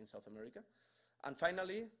places in South America. And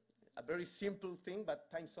finally, a very simple thing, but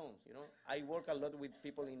time zones. You know, I work a lot with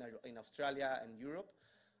people in Australia and Europe,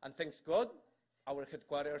 and thanks God, our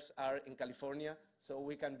headquarters are in California, so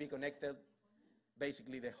we can be connected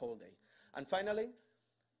basically the whole day. And finally,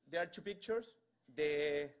 there are two pictures.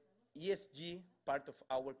 The ESG part of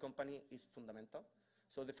our company is fundamental.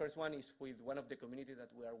 So the first one is with one of the communities that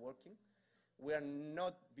we are working. We are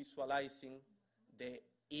not visualizing the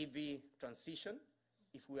EV transition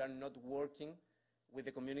if we are not working with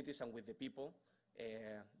the communities and with the people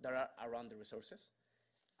that are around the resources.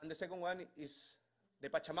 And the second one is the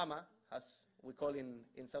Pachamama, as we call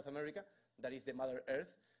in South America, that is the Mother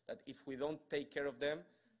Earth, that if we don't take care of them,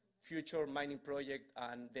 future mining project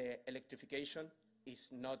and the electrification is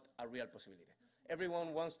not a real possibility.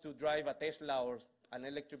 Everyone wants to drive a Tesla or an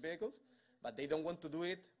electric vehicle, but they don't want to do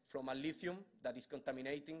it from a lithium that is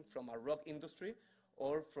contaminating from a rock industry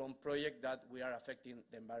or from projects that we are affecting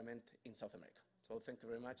the environment in South America. So thank you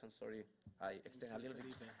very much. I'm sorry I extend a little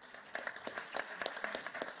bit.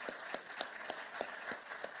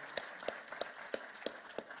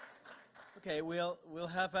 Okay, we're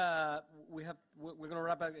gonna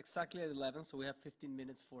wrap up exactly at 11, so we have 15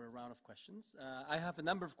 minutes for a round of questions. I have a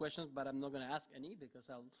number of questions, but I'm not gonna ask any because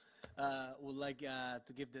would like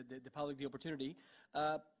to give the public the opportunity.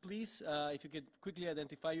 Please, if you could quickly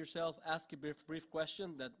identify yourself, ask a brief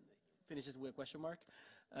question that finishes with a question mark,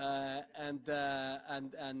 and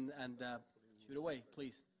shoot away,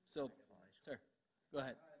 please. So, sir, go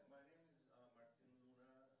ahead.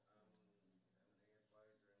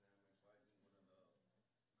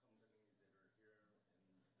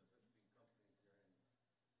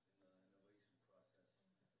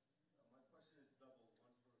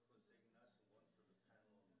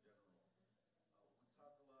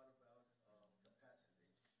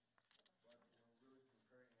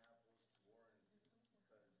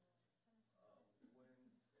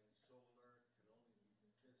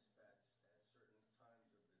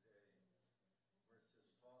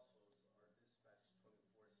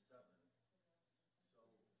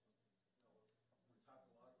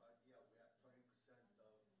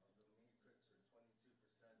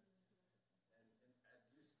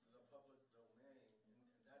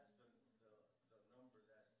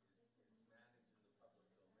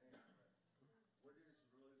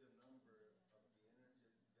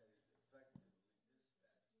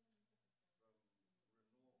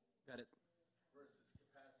 Got it. Versus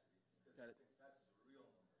capacity, because Got I it. think that's the real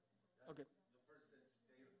number. That's Okay. the first set's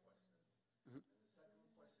data question. Mhm. And the second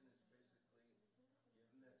question is basically,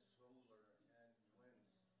 given that solar and wind,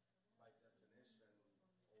 by definition,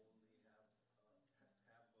 only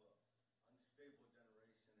have a unstable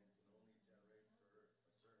generation and can only generate for a certain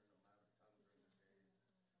amount of time during the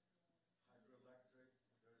days. Hydroelectric,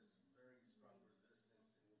 there's very strong resistance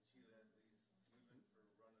in Chile, at least, even for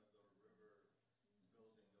run-of-the-river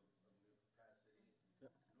building of new capacity.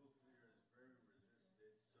 Yep. Nuclear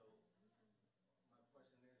is very resisted. So my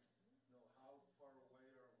question is, how far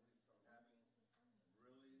away are we from having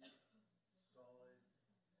really solid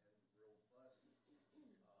and robust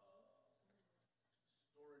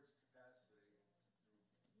storage capacity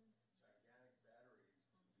through gigantic batteries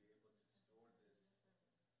to be able to store this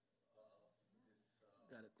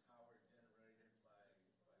Got it. power generated by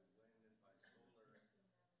wind and by solar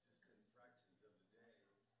just in fractions of the day?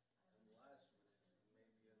 And last, which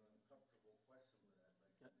may be an uncomfortable question,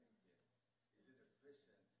 but I'd like to make it, is it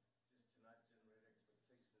efficient just to not generate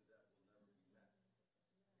expectations that will never be met?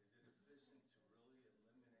 Is it efficient to really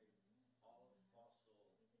eliminate all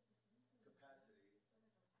fossil capacity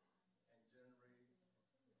and generate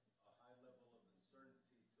a high level of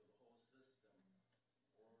uncertainty to the whole system?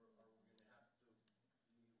 Or are we going to have to be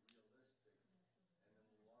realistic and in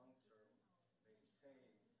the long term maintain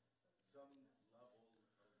some level of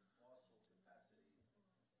fossil capacity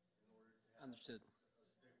in order to have Understood. a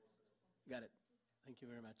stable system? Got it. Thank you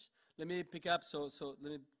very much. Let me pick up. So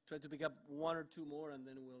let me try to pick up one or two more, and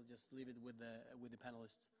then we'll just leave it with the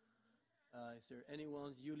panelists. Is there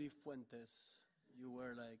anyone? Yuli Fuentes. You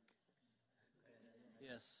were like,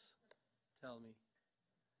 yes. Tell me.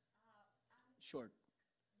 Short.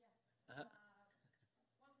 Uh-huh. One question.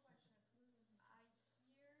 I hear Massachusetts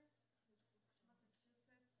building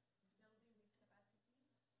this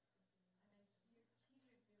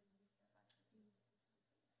capacity, and I hear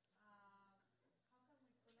Chile building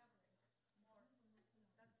this capacity. How can we collaborate more?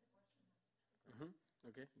 That's the question.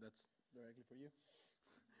 Okay, that's directly for you.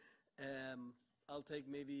 I'll take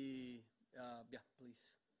maybe, yeah, please.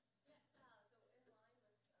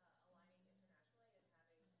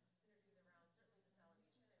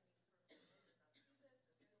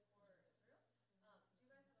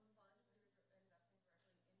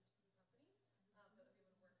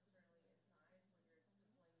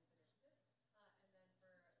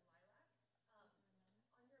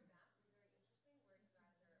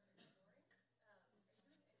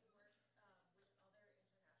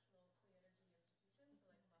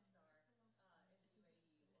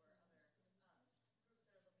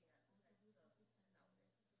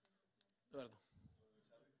 Eduardo.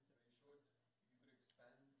 Very short, if you could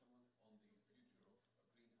expand someone on the future of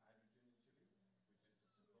green hydrogen in Chile, which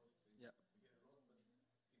is supposed to, Yeah. we get a lot, but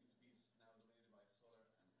seems to be now dominated by solar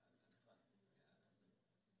and sun.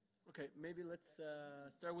 Okay, maybe let's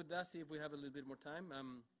start with that, see if we have a little bit more time.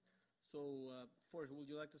 Forrest, would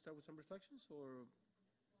you like to start with some reflections, or?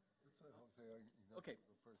 Let's let Jose, Ignacio Okay.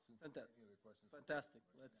 go first, since Fantastic. any other questions. Fantastic.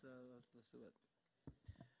 Let's do it.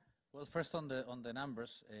 Well, first on the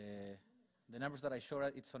numbers that I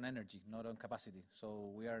showed, it's on energy, not on capacity.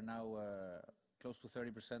 So we are now close to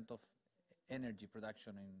 30% of energy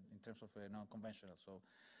production in terms of non-conventional. So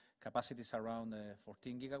capacity is around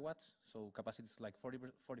 14 gigawatts. So capacity is like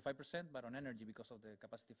 45%, but on energy, because of the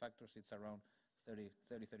capacity factors, it's around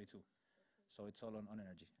 32. So it's all on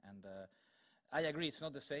energy. And I agree, it's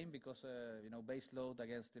not the same because base load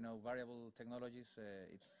against variable technologies,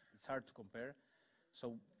 it's hard to compare.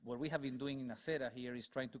 So what we have been doing in Acera here is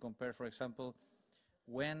trying to compare, for example,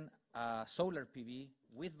 when solar PV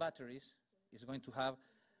with batteries is going to have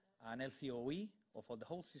an LCOE of the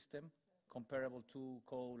whole system comparable to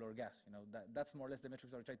coal or gas. That's more or less the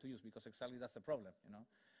metrics that I try to use, because exactly that's the problem.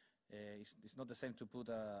 It's not the same to put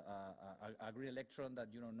a green electron that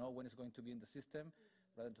you don't know when it's going to be in the system,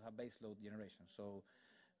 rather than to have base load generation. So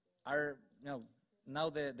now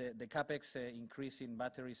the capex increase in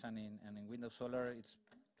batteries and in wind and solar, it's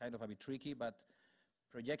kind of a bit tricky, but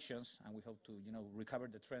projections, and we hope to recover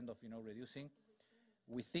the trend of reducing.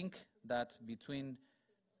 We think that between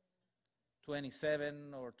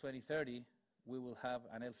 27 or 2030, we will have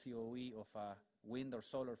an LCOE of a wind or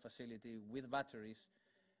solar facility with batteries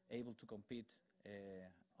able to compete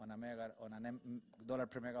on a dollar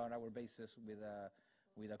per megawatt hour basis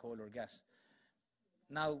with a coal or gas.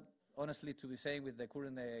 Now, honestly, to be saying with the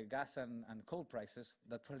current gas and coal prices,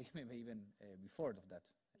 that probably may even be forward of that.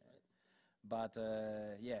 But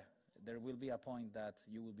yeah, there will be a point that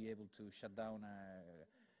you will be able to shut down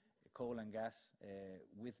coal and gas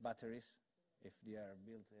with batteries if they are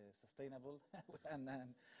built sustainable, and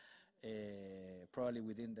probably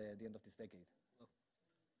within the end of this decade. Oh.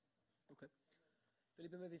 Okay.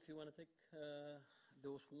 Felipe, maybe if you want to take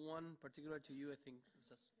there was one particular to you, I think.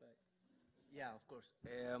 Yeah, of course.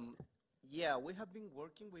 Yeah, we have been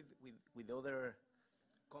working with other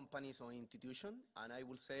companies or institutions, and I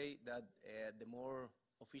will say that the more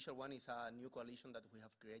official one is a new coalition that we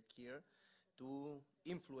have created here to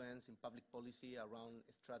influence in public policy around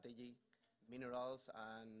strategy, minerals,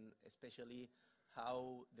 and especially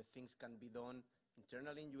how the things can be done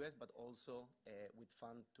internally in US, but also with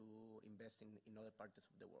fund to invest in other parts of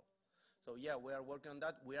the world. So yeah, we are working on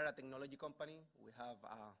that. We are a technology company. We have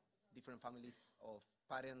a different family of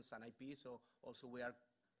patents and IP, so also we are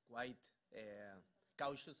quite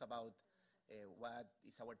cautious about what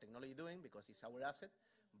is our technology doing, because it's our asset,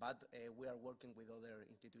 but we are working with other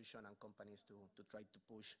institutions and companies to try to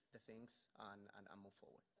push the things and move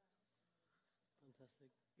forward.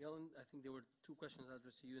 Fantastic. Galen, I think there were two questions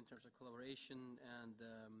addressed to you in terms of collaboration and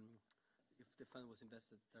if the fund was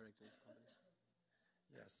invested directly into companies.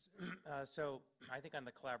 Yes. So I think on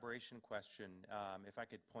the collaboration question, if I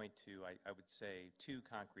could point to, I would say, two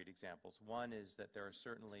concrete examples. One is that there are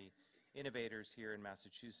certainly innovators here in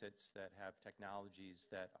Massachusetts that have technologies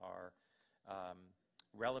that are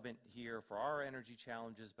relevant here for our energy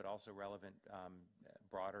challenges, but also relevant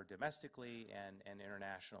broader domestically and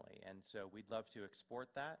internationally. And so we'd love to export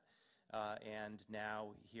that. And now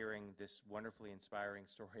hearing this wonderfully inspiring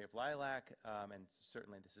story of Lilac, and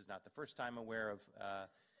certainly this is not the first time aware of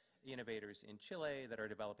innovators in Chile that are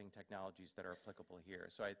developing technologies that are applicable here.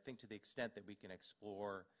 So I think to the extent that we can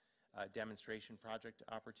explore demonstration project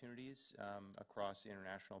opportunities across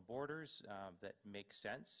international borders that make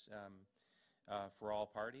sense for all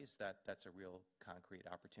parties, that's a real concrete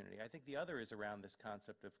opportunity. I think the other is around this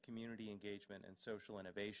concept of community engagement and social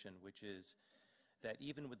innovation, which is that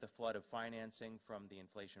even with the flood of financing from the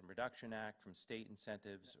Inflation Reduction Act, from state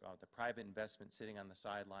incentives, the private investment sitting on the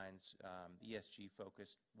sidelines, ESG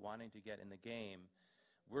focused, wanting to get in the game,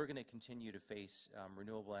 we're going to continue to face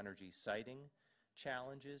renewable energy siting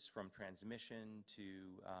challenges, from transmission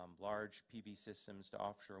to large PV systems to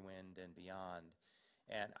offshore wind and beyond.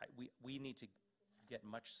 And we need to get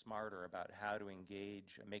much smarter about how to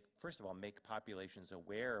engage, first of all, make populations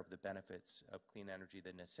aware of the benefits of clean energy,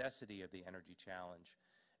 the necessity of the energy challenge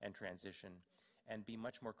and transition, and be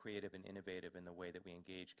much more creative and innovative in the way that we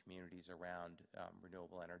engage communities around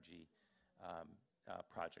renewable energy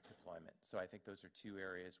project deployment. So I think those are two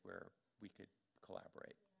areas where we could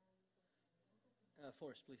collaborate.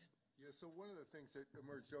 Forrest, please. Yeah, so one of the things that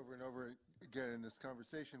emerged over and over again in this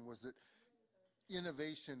conversation was that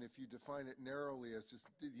innovation, if you define it narrowly as just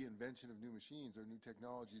the invention of new machines or new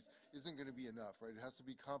technologies, isn't going to be enough, right? It has to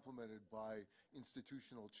be complemented by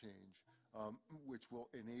institutional change, which will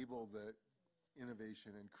enable the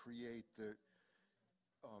innovation and create the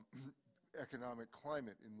economic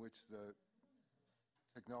climate in which the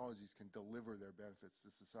technologies can deliver their benefits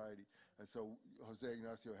to society. And so Jose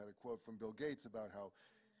Ignacio had a quote from Bill Gates about how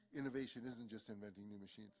innovation isn't just inventing new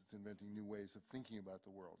machines, it's inventing new ways of thinking about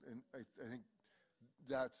the world. And I think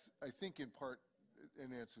that's, in part,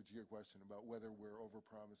 an answer to your question about whether we're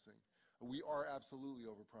overpromising. We are absolutely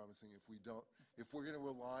overpromising if we don't. If we're going to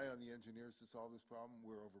rely on the engineers to solve this problem,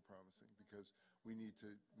 we're overpromising because we need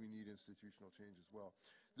institutional change as well.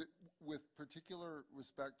 With particular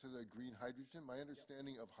respect to the green hydrogen, my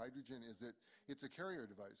understanding of hydrogen is that it's a carrier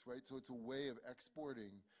device, right? So it's a way of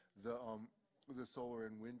exporting the solar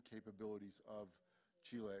and wind capabilities of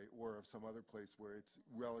Chile or of some other place where it's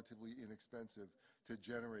relatively inexpensive to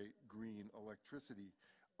generate green electricity.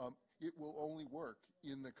 It will only work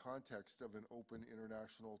in the context of an open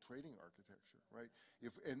international trading architecture, right?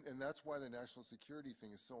 And that's why the national security thing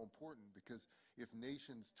is so important, because if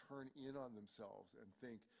nations turn in on themselves and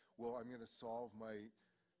think, well, I'm going to solve my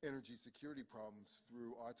energy security problems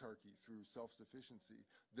through autarky, through self-sufficiency,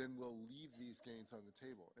 then we'll leave these gains on the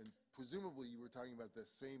table. And presumably you were talking about the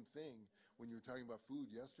same thing when you were talking about food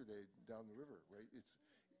yesterday down the river, right? It's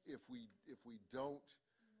if we don't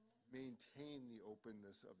maintain the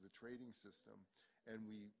openness of the trading system and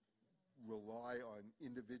we rely on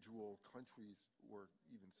individual countries or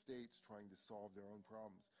even states trying to solve their own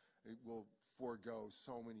problems, it will forego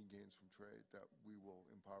so many gains from trade that we will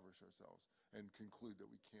impoverish ourselves and conclude that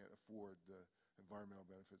we can't afford the environmental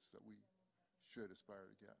benefits that we should aspire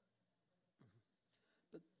to get.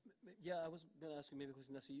 But yeah, I was going to ask you maybe,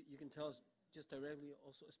 Ignacio, you can tell us just directly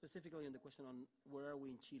also specifically on the question on where are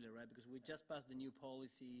we in Chile, right? Because we just passed the new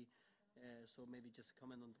policy, so maybe just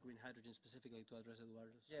comment on green hydrogen specifically to address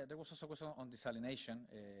Eduardo's. Yeah, there was also a question on desalination.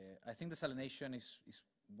 I think desalination is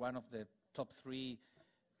one of the top 3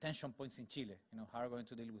 tension points in Chile, how are we going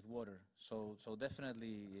to deal with water. So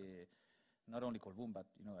definitely, not only Colbún, but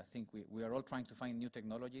I think we are all trying to find new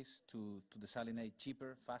technologies to desalinate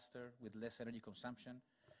cheaper, faster, with less energy consumption.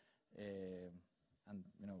 And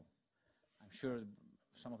I'm sure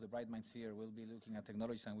some of the bright minds here will be looking at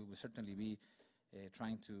technologies, and we will certainly be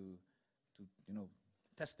trying to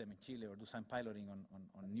test them in Chile or do some piloting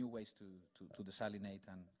on new ways to desalinate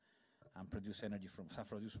and produce energy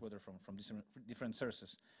produce water from different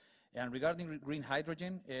sources. And regarding green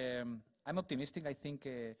hydrogen, I'm optimistic. I think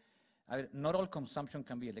not all consumption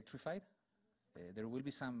can be electrified. There will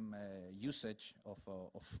be some usage of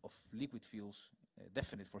liquid fuels,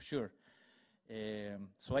 definite for sure.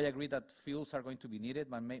 So I agree that fuels are going to be needed,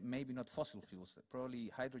 but maybe not fossil fuels. Probably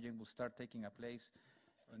hydrogen will start taking a place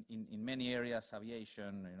in many areas: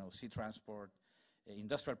 aviation, sea transport,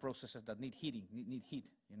 industrial processes that need heating, need heat.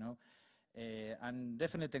 And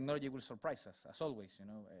definitely technology will surprise us, as always.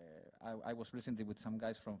 I was recently with some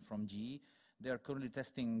guys from GE. They are currently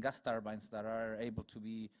testing gas turbines that are able to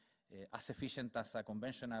be as efficient as a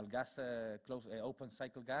conventional gas, open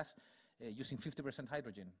cycle gas, using 50%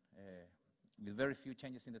 hydrogen, with very few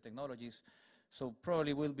changes in the technologies. So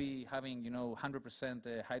probably we'll be having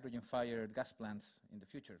 100% hydrogen-fired gas plants in the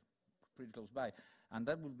future, pretty close by. And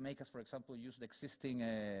that will make us, for example, use the existing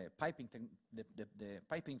piping, the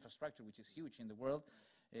piping infrastructure, which is huge in the world,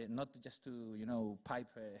 not just to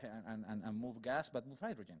pipe and move gas, but move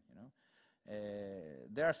hydrogen.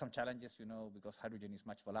 There are some challenges, because hydrogen is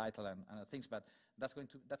much volatile and other things, but that's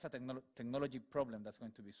a technology problem that's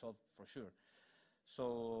going to be solved for sure.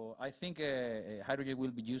 So I think hydrogen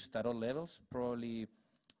will be used at all levels. Probably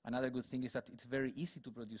another good thing is that it's very easy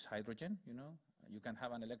to produce hydrogen. You can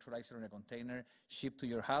have an electrolyzer in a container shipped to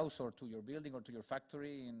your house or to your building or to your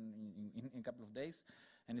factory in a couple of days,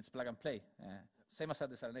 and it's plug and play. Same as a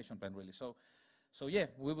desalination plant, really. So yeah,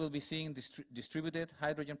 we will be seeing distributed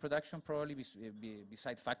hydrogen production probably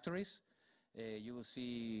beside factories. You will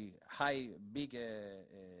see big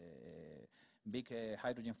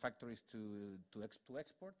hydrogen factories to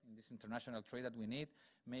export in this international trade that we need.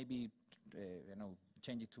 Maybe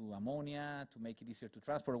change it to ammonia to make it easier to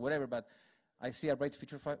transport or whatever. But I see a bright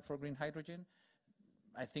future for green hydrogen.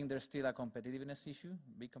 I think there's still a competitiveness issue,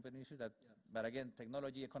 big competitiveness issue. But again,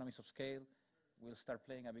 technology, economies of scale will start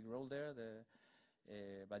playing a big role there.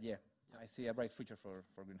 But yeah, I see a bright future for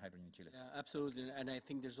green hydrogen in Chile. Yeah, absolutely. And I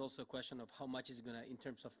think there's also a question of how much is going to, in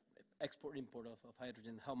terms of import of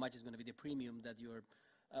hydrogen, how much is going to be the premium that your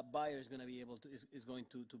buyer is going to be able to is going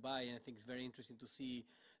to buy. And I think it's very interesting to see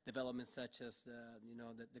developments such as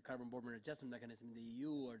the carbon border adjustment mechanism in the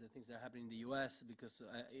EU or the things that are happening in the US, because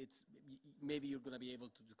it's maybe you're going to be able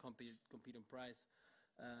to compete on price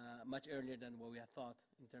much earlier than what we had thought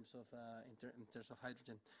in terms of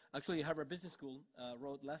hydrogen. Actually, Harvard Business School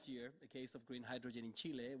wrote last year a case of green hydrogen in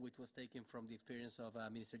Chile, which was taken from the experience of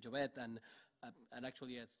Minister Jovet and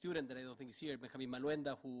actually a student that I don't think is here, Benjamin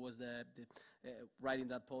Maluenda, who was writing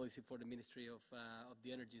that policy for the Ministry of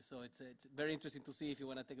the Energy. So it's very interesting to see if you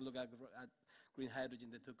want to take a look at green hydrogen.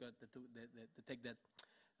 They took that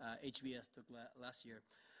HBS took last year.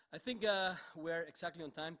 I think we're exactly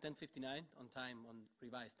on time, 10:59, on time, on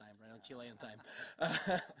revised time, right, on Chilean time.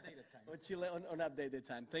 Updated time. On Chile, on updated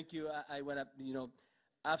time. Thank you. I want to,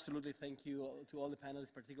 absolutely thank you to all the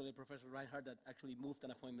panelists, particularly Professor Reinhardt, that actually moved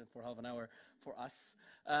an appointment for half an hour for us.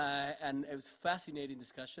 And it was fascinating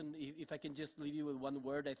discussion. If I can just leave you with one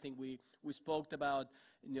word, I think we spoke about,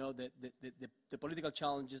 the political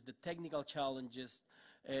challenges, the technical challenges,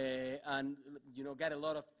 and, got a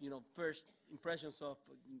lot of, first impressions of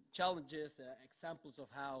challenges, examples of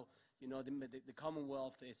how, the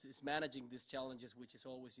Commonwealth is managing these challenges, which is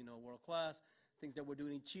always, world class. Things that we're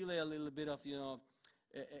doing in Chile, a little bit of,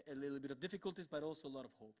 a little bit of difficulties, but also a lot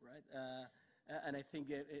of hope, right? And I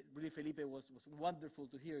think really, Felipe, was wonderful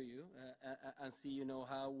to hear you and see,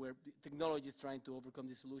 how technology is trying to overcome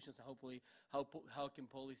these solutions, and hopefully how can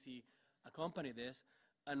policy accompany this,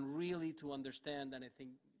 and really to understand, and I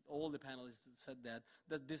think all the panelists said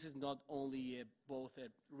that this is not only both a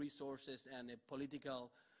resources and a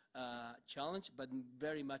political challenge, but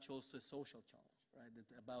very much also a social challenge. Right,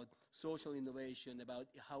 about social innovation, about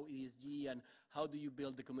how ESG and how do you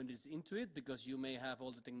build the communities into it, because you may have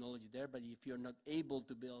all the technology there, but if you're not able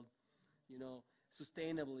to build,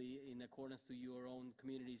 sustainably in accordance to your own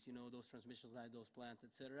communities, those transmission lines, those plants,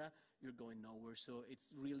 etc., you're going nowhere. So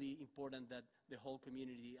it's really important that the whole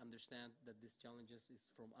community understand that these challenges is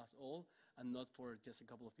from us all and not for just a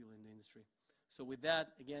couple of people in the industry. So with that,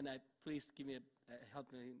 again, please give me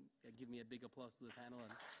give me a big applause to the panel.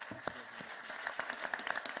 And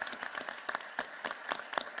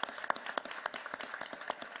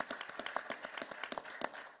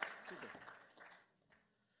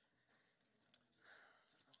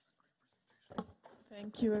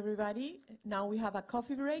Thank you, everybody. Now we have a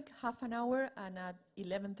coffee break, half an hour, and at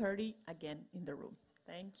 11:30 again in the room.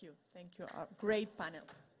 Thank you. Thank you. Great panel.